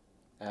home.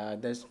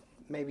 There's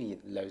maybe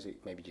loads of,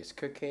 maybe just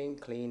cooking,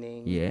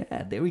 cleaning.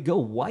 Yeah, there we go.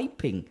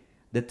 Wiping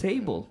the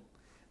table.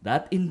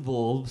 That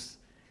involves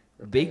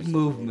big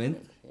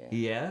movement.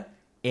 Yeah.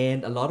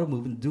 And a lot of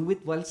movement. Do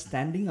it while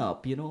standing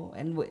up,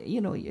 And,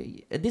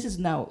 this is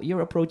now,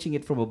 you're approaching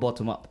it from a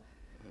bottom up.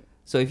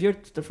 So if you're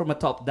from a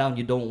top down,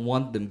 you don't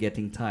want them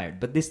getting tired.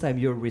 But this time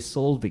you're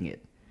resolving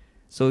it.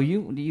 So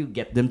you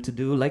get them to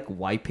do like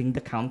wiping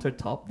the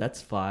countertop.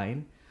 That's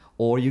fine.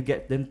 Or you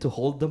get them to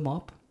hold them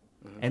up.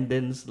 And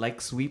then like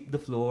sweep the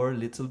floor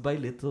little by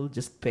little.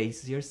 Just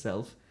pace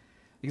yourself.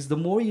 Because the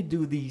more you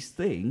do these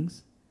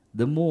things,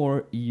 the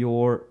more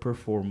your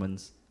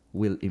performance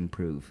will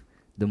improve.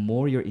 The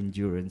more your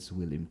endurance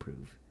will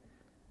improve.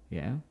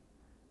 Yeah?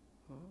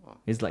 Oh.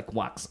 It's like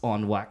wax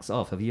on, wax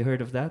off. Have you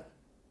heard of that?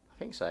 I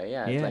think so,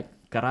 yeah. Yeah. It's like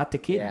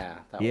Karate Kid. Yeah.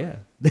 Yeah.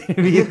 There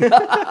we go.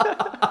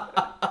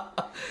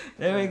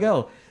 There we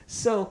go.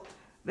 So,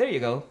 there you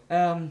go.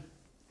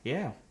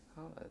 Yeah.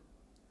 Oh,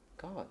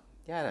 God.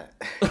 Yeah.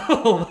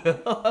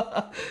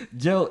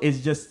 Joe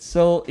is just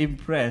so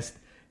impressed.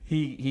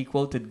 He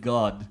quoted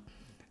God.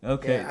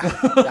 Okay. Yeah,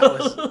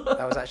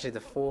 that was actually the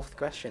fourth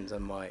questions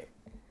on my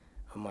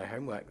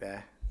homework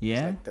there.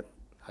 Yeah.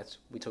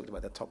 We talked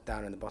about the top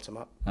down and the bottom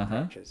up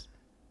approaches.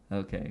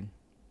 Okay.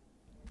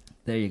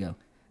 There you go.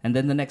 And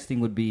then the next thing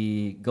would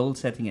be goal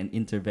setting and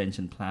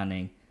intervention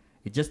planning.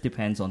 It just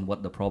depends on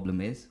what the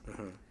problem is.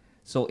 Mm-hmm.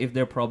 So if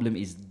their problem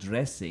is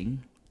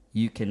dressing,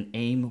 you can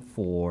aim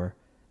for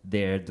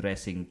their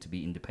dressing to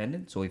be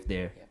independent. So if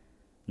they're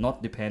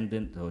not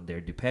dependent or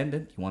they're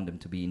dependent, you want them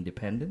to be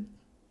independent.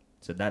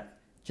 So that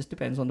just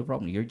depends on the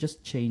problem. You're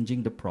just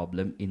changing the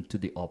problem into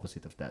the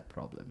opposite of that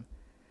problem.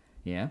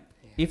 Yeah?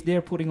 If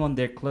they're putting on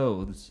their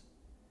clothes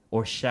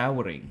or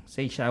showering,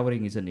 say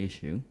showering is an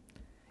issue,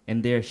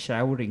 and they're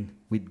showering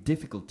with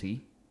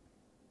difficulty,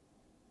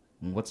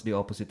 what's the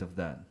opposite of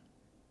that?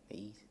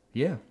 Ease.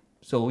 Yeah.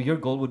 So your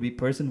goal would be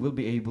person will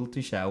be able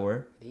to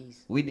shower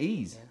with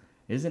ease,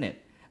 isn't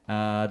it?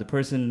 The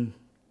person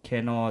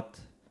cannot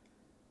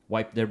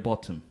wipe their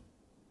bottom.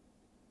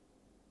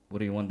 What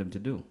do you want them to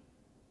do?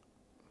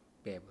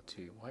 Be able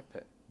to wipe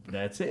it.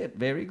 That's it.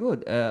 Very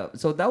good.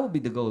 So that would be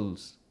the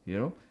goals,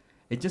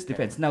 It just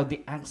depends. Now,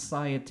 the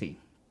anxiety,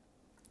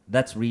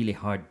 that's really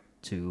hard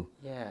to...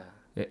 Yeah.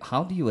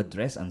 How do you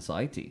address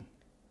anxiety?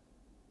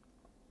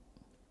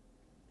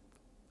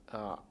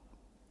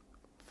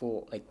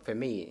 For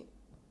me,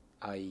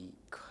 I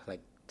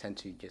tend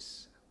to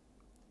just...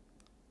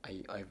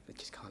 I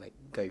just can't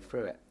go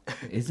through it.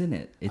 Isn't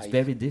it? It's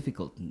very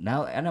difficult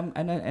now,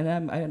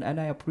 and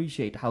I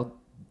appreciate how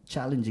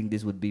challenging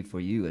this would be for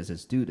you as a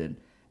student,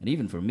 and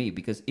even for me,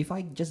 because if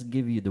I just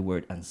give you the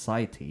word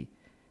anxiety,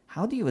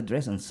 how do you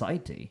address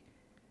anxiety?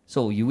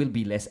 So you will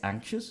be less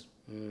anxious.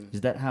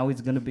 Is that how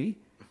it's gonna be?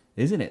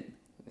 Isn't it?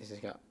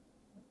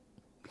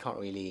 We can't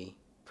really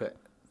put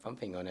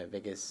something on it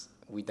because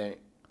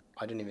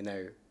I don't even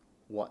know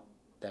what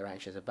they're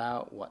anxious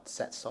about, what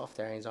sets off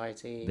their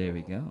anxiety. There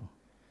we go.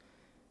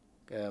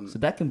 So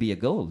that can be a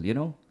goal,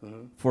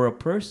 for a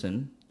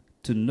person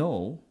to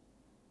know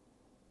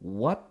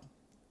what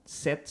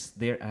sets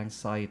their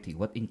anxiety,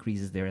 what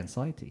increases their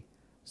anxiety.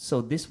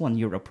 So this one,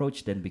 your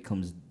approach then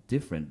becomes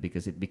different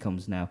because it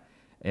becomes now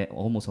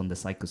almost on the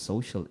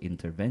psychosocial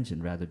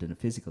intervention rather than a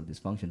physical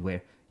dysfunction,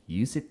 where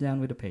you sit down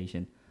with a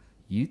patient,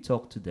 you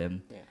talk to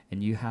them,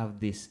 and you have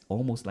this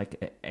almost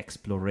like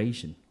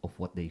exploration of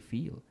what they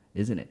feel,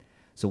 isn't it?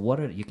 So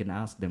you can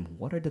ask them,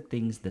 what are the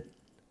things that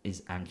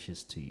is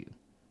anxious to you?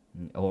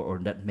 Or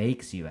that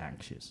makes you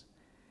anxious.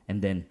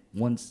 And then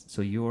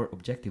so your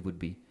objective would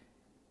be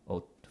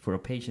for a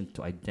patient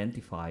to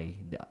identify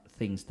the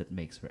things that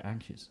makes her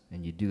anxious.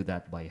 And you do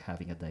that by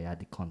having a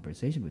dyadic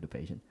conversation with the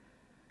patient.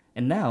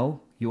 And now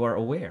you are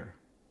aware,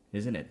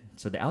 isn't it?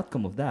 So the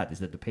outcome of that is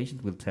that the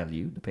patient will tell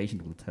you, the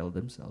patient will tell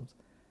themselves,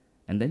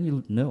 and then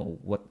you'll know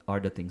what are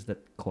the things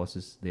that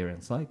causes their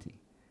anxiety.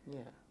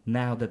 Yeah.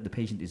 Now that the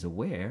patient is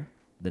aware,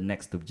 the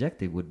next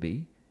objective would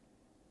be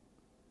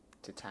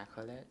to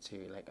tackle it, to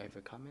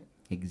overcome it.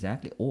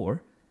 Exactly.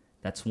 Or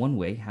that's one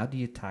way. How do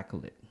you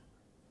tackle it?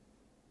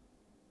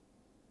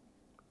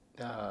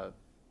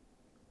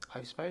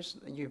 I suppose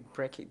you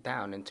break it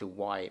down into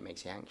why it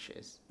makes you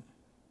anxious.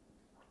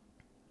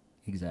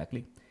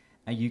 Exactly.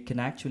 And you can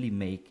actually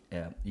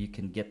you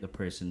can get the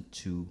person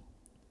to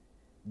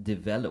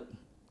develop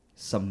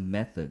some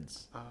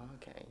methods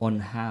on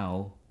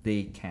how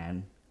they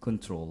can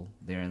control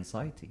their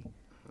anxiety.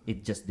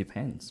 It just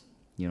depends.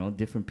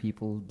 Different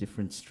people,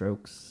 different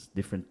strokes,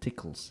 different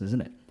tickles,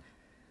 isn't it?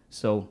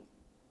 So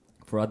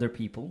for other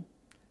people,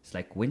 it's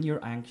like when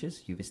you're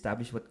anxious, you've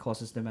established what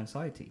causes them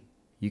anxiety.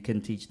 You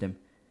can teach them,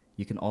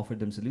 you can offer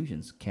them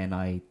solutions. Can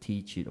I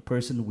teach you? A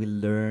person will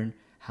learn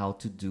how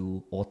to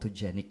do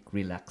autogenic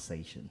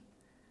relaxation,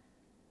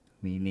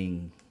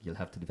 meaning you'll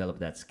have to develop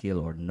that skill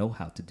or know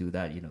how to do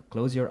that.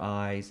 Close your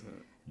eyes,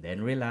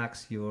 then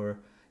relax your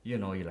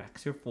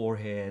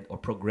forehead, or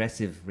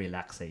progressive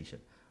relaxation.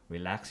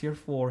 Relax your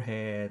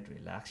forehead,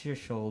 relax your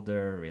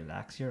shoulder,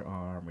 relax your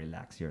arm,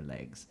 relax your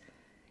legs.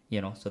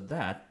 So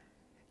that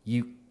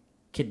you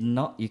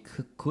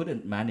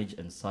couldn't manage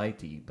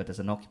anxiety, but as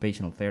an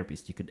occupational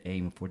therapist, you could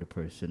aim for the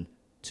person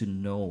to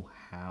know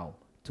how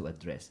to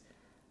address,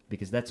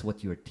 because that's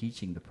what you're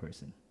teaching the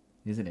person,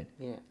 isn't it?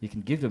 Yeah. You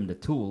can give them the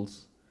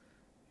tools,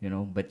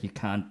 but you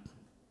can't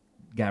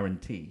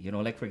guarantee.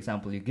 Like for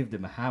example, you give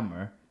them a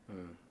hammer,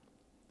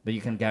 but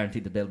you can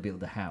guarantee that they'll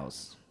build a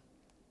house.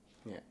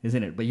 Yeah.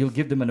 Isn't it? But you'll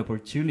give them an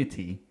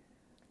opportunity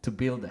to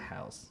build a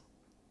house.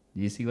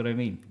 Do you see what I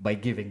mean? By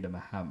giving them a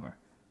hammer.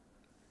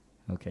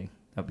 Okay.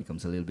 That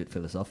becomes a little bit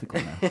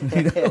philosophical now.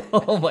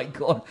 Oh my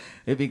God.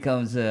 It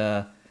becomes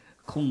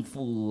kung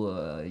fu,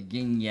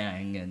 yin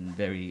yang, and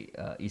very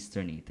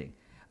Eastern eating.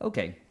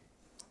 Okay.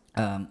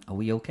 Are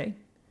we okay?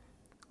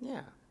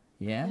 Yeah.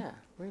 Yeah? Yeah,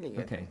 really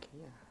good. Okay.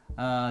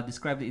 Yeah.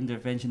 Describe the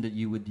intervention that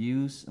you would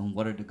use and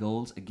what are the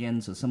goals. Again,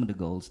 so some of the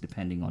goals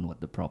depending on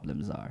what the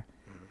problems are.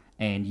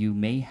 And you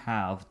may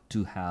have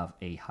to have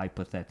a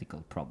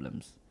hypothetical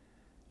problems.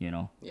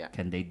 Yeah.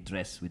 Can they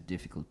dress with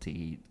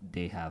difficulty?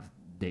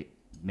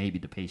 Maybe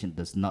the patient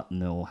does not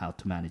know how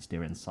to manage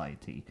their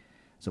anxiety.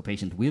 So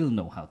patient will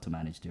know how to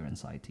manage their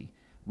anxiety.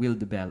 Will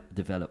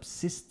develop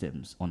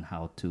systems on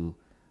how to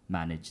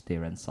manage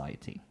their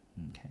anxiety.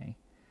 Okay.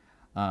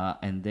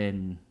 And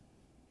then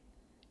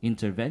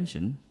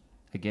intervention,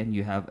 again,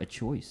 you have a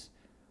choice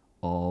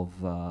of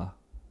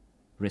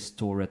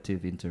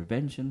restorative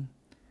intervention.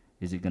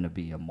 Is it going to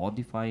be a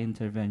modify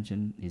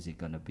intervention? Is it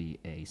going to be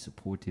a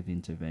supportive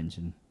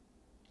intervention?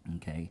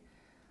 Okay.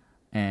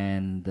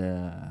 And,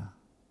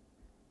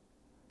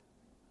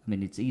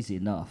 it's easy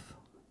enough.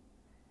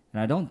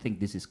 And I don't think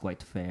this is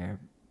quite fair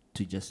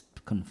to just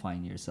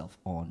confine yourself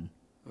on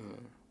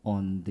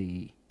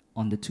the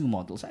two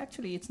models.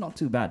 Actually, it's not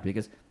too bad,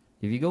 because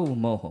if you go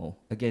Moho,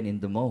 again, in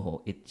the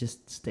Moho, it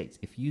just states,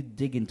 if you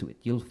dig into it,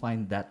 you'll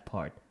find that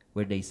part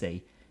where they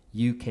say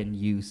you can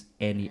use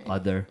any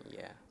other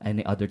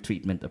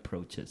treatment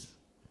approaches.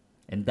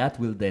 And that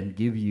will then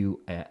give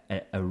you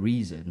a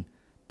reason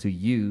to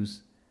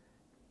use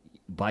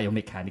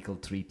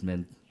biomechanical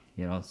treatment,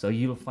 So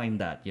you'll find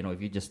that,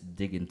 if you just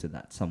dig into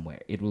that somewhere,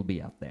 it will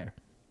be out there.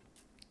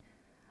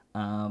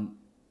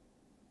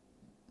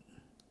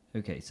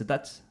 Okay, so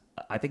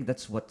I think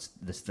that's what's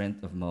the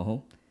strength of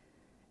Moho.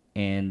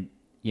 And,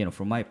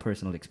 from my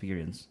personal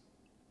experience,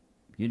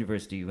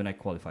 university, when I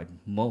qualified,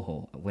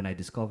 Moho, when I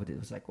discovered it, it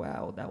was like,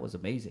 wow, that was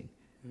amazing.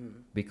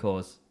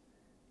 Because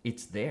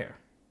it's there.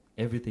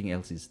 Everything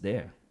else is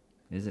there,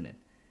 isn't it?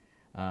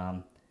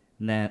 And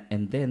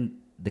then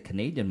the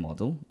Canadian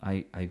model,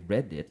 I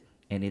read it,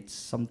 and it's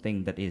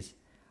something that is,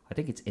 I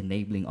think it's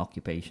Enabling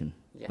Occupation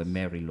by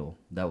Mary Law.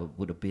 That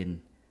would have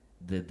been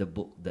the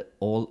book that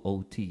all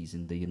OTs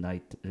in the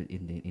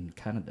in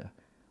Canada,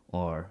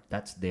 or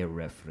that's their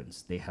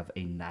reference. They have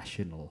a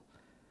national,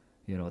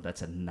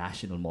 that's a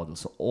national model.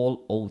 So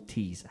all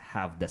OTs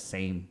have the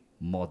same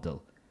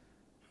model.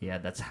 Yeah,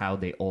 that's how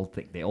they all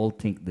think. They all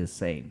think the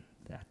same.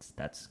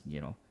 That's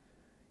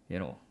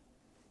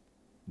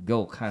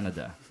go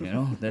Canada.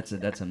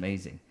 That's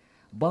amazing.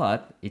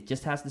 But it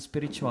just has the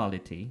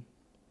spirituality,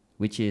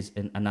 which is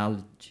an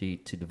analogy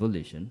to the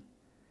volition.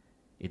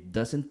 It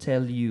doesn't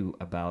tell you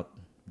about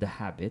the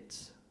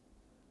habits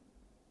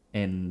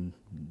and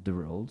the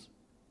roles,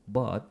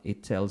 but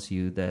it tells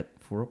you that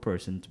for a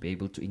person to be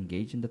able to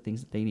engage in the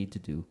things that they need to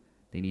do,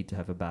 they need to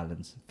have a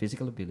balance: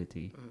 physical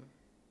ability,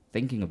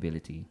 thinking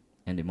ability,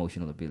 and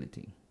emotional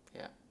ability.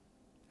 Yeah.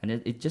 And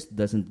it just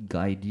doesn't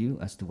guide you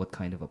as to what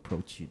kind of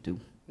approach you do.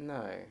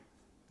 No,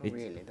 not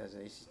really, does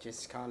it? It's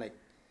just kind of like,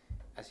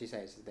 as you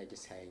say, they're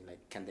just saying, like,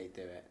 can they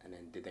do it? And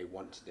then do they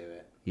want to do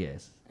it?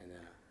 Yes. And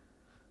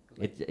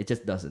it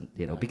just doesn't,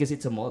 because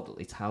it's a model.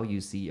 It's how you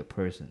see a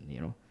person,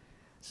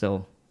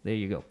 So there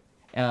you go.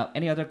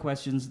 Any other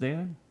questions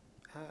there?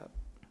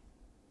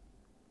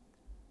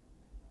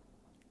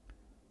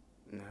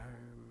 No.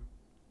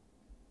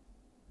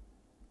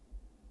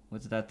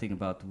 What's that thing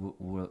about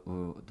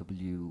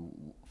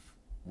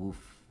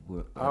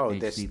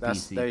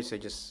those are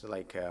just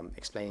like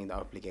explaining the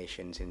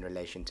obligations in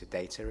relation to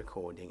data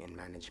recording and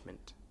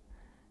management.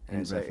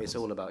 And so it's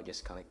all about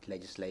just kind of like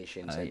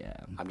legislations. Yeah.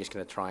 I'm just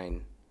going to try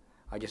and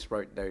I just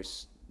wrote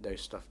those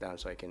those stuff down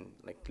so I can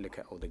like look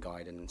at all the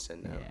guidance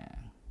and. Yeah,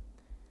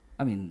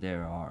 I mean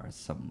there are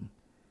some.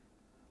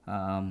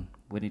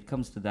 When it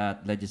comes to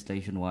that,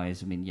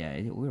 legislation-wise, I mean,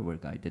 yeah, we're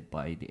guided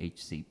by the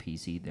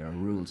HCPC. There are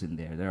rules in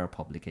there. There are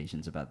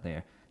publications about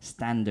their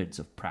standards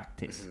of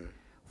practice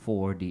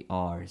for the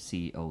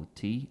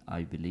RCOT.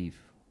 I believe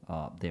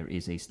there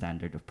is a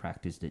standard of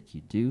practice that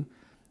you do.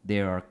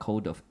 There are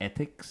code of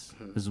ethics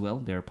as well.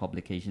 There are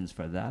publications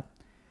for that.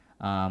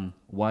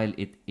 While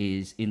it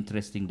is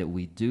interesting that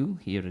we do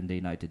here in the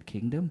United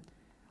Kingdom,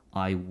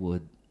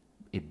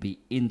 it'd be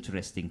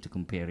interesting to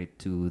compare it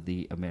to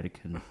the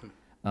American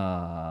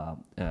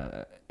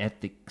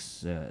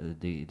ethics,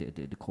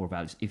 the core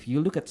values. If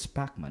you look at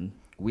Spackman,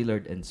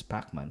 Willard and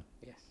Spackman,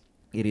 yes,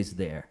 it is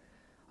there.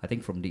 I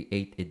think from the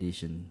 8th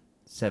edition,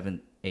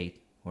 7th, 8th,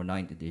 or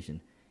 9th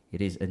edition,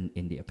 it is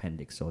in the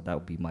appendix. So that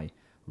would be my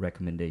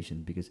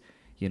recommendation because,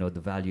 you know, the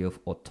value of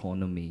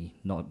autonomy,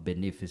 not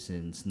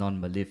beneficence,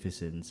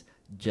 non-maleficence,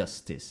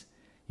 justice.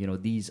 You know,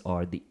 these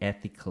are the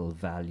ethical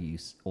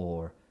values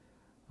or,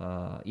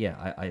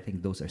 I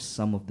think those are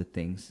some of the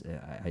things.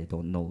 I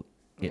don't know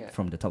it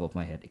from the top of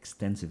my head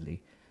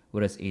extensively.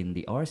 Whereas in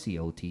the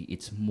RCOT,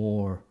 it's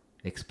more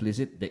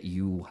explicit that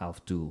you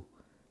have to,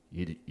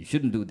 you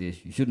shouldn't do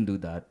this, you shouldn't do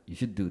that, you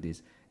should do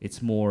this.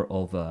 It's more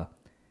of a,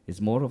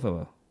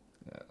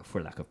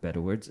 for lack of better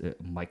words,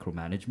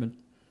 micromanagement.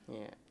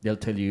 Yeah. They'll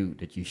tell you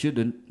that you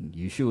shouldn't,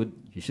 you should,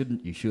 you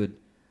shouldn't, you should.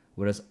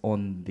 Whereas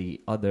on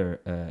the other,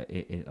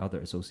 in other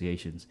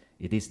associations,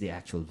 it is the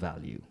actual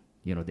value,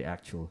 you know, the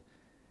actual,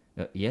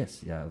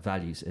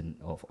 values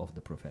of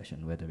the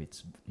profession, whether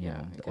it's, you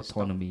know, the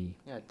autonomy.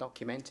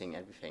 Documenting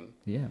everything.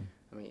 Yeah.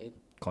 I mean,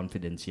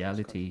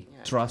 confidentiality,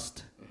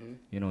 trust,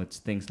 you know, it's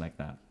things like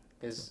that.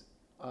 Because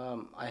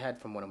I heard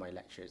from one of my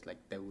lecturers, like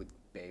they will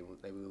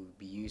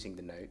be using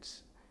the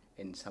notes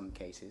in some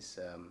cases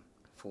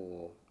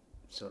for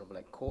sort of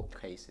like court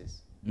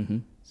cases.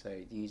 So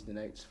use the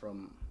notes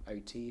from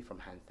OT, from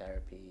hand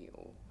therapy,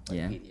 or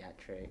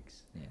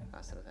pediatrics,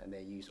 that sort of thing. And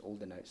they use all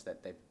the notes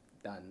that they've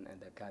done and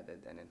they've gathered,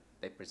 and then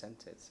they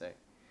present it. So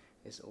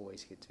it's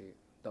always good to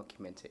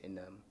document it in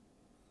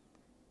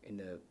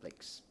a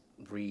like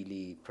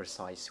really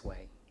precise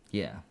way.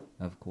 Yeah,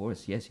 of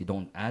course. Yes, you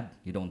don't add,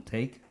 you don't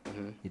take.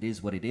 It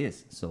is what it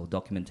is. So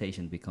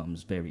documentation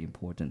becomes very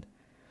important.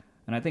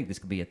 And I think this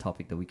could be a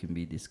topic that we can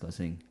be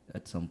discussing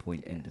at some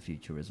point in the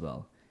future as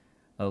well.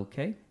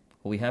 Okay,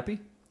 are we happy?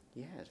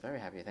 Yes,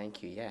 very happy.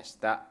 Thank you. Yes,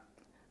 that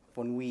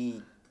when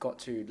we got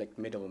to like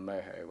middle of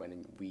Moho,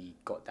 when we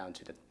got down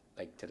to the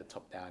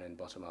top down and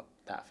bottom up,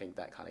 that I think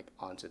that kind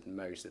of answered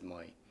most of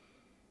my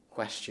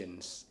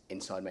questions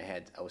inside my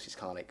head. I was just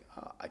kind of like,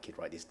 I could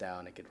write this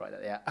down, I could write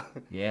that.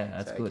 Yeah,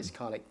 that's so good. I just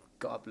kind of like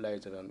got up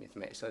loads of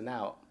information. So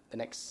now the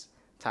next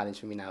challenge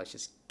for me now is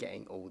just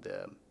getting all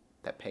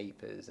the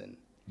papers and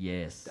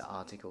the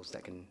articles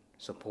that can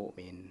support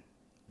me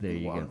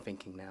in what I'm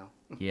thinking now.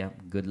 Yeah,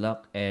 good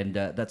luck. And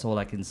that's all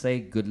I can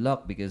say. Good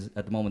luck, because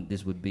at the moment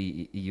this would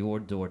be your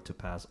door to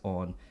pass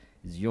on,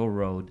 is your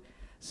road.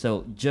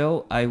 So,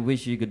 Joe, I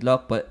wish you good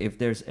luck, but if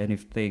there's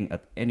anything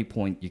at any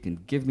point, you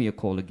can give me a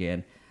call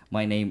again.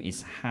 My name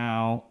is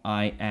Hao.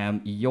 I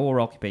am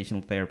your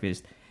occupational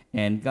therapist.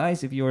 And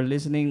guys, if you're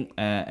listening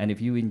and if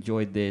you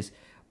enjoyed this,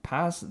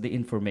 pass the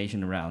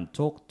information around.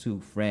 Talk to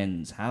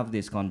friends. Have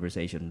this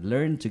conversation.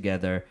 Learn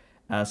together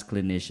as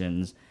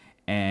clinicians.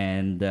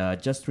 And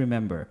just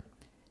remember,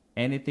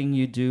 anything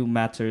you do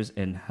matters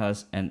and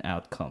has an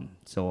outcome.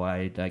 So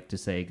I'd like to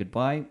say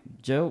goodbye.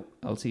 Joe,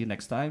 I'll see you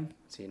next time.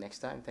 See you next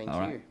time. Thank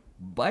All you. Right.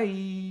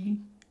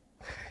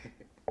 Bye.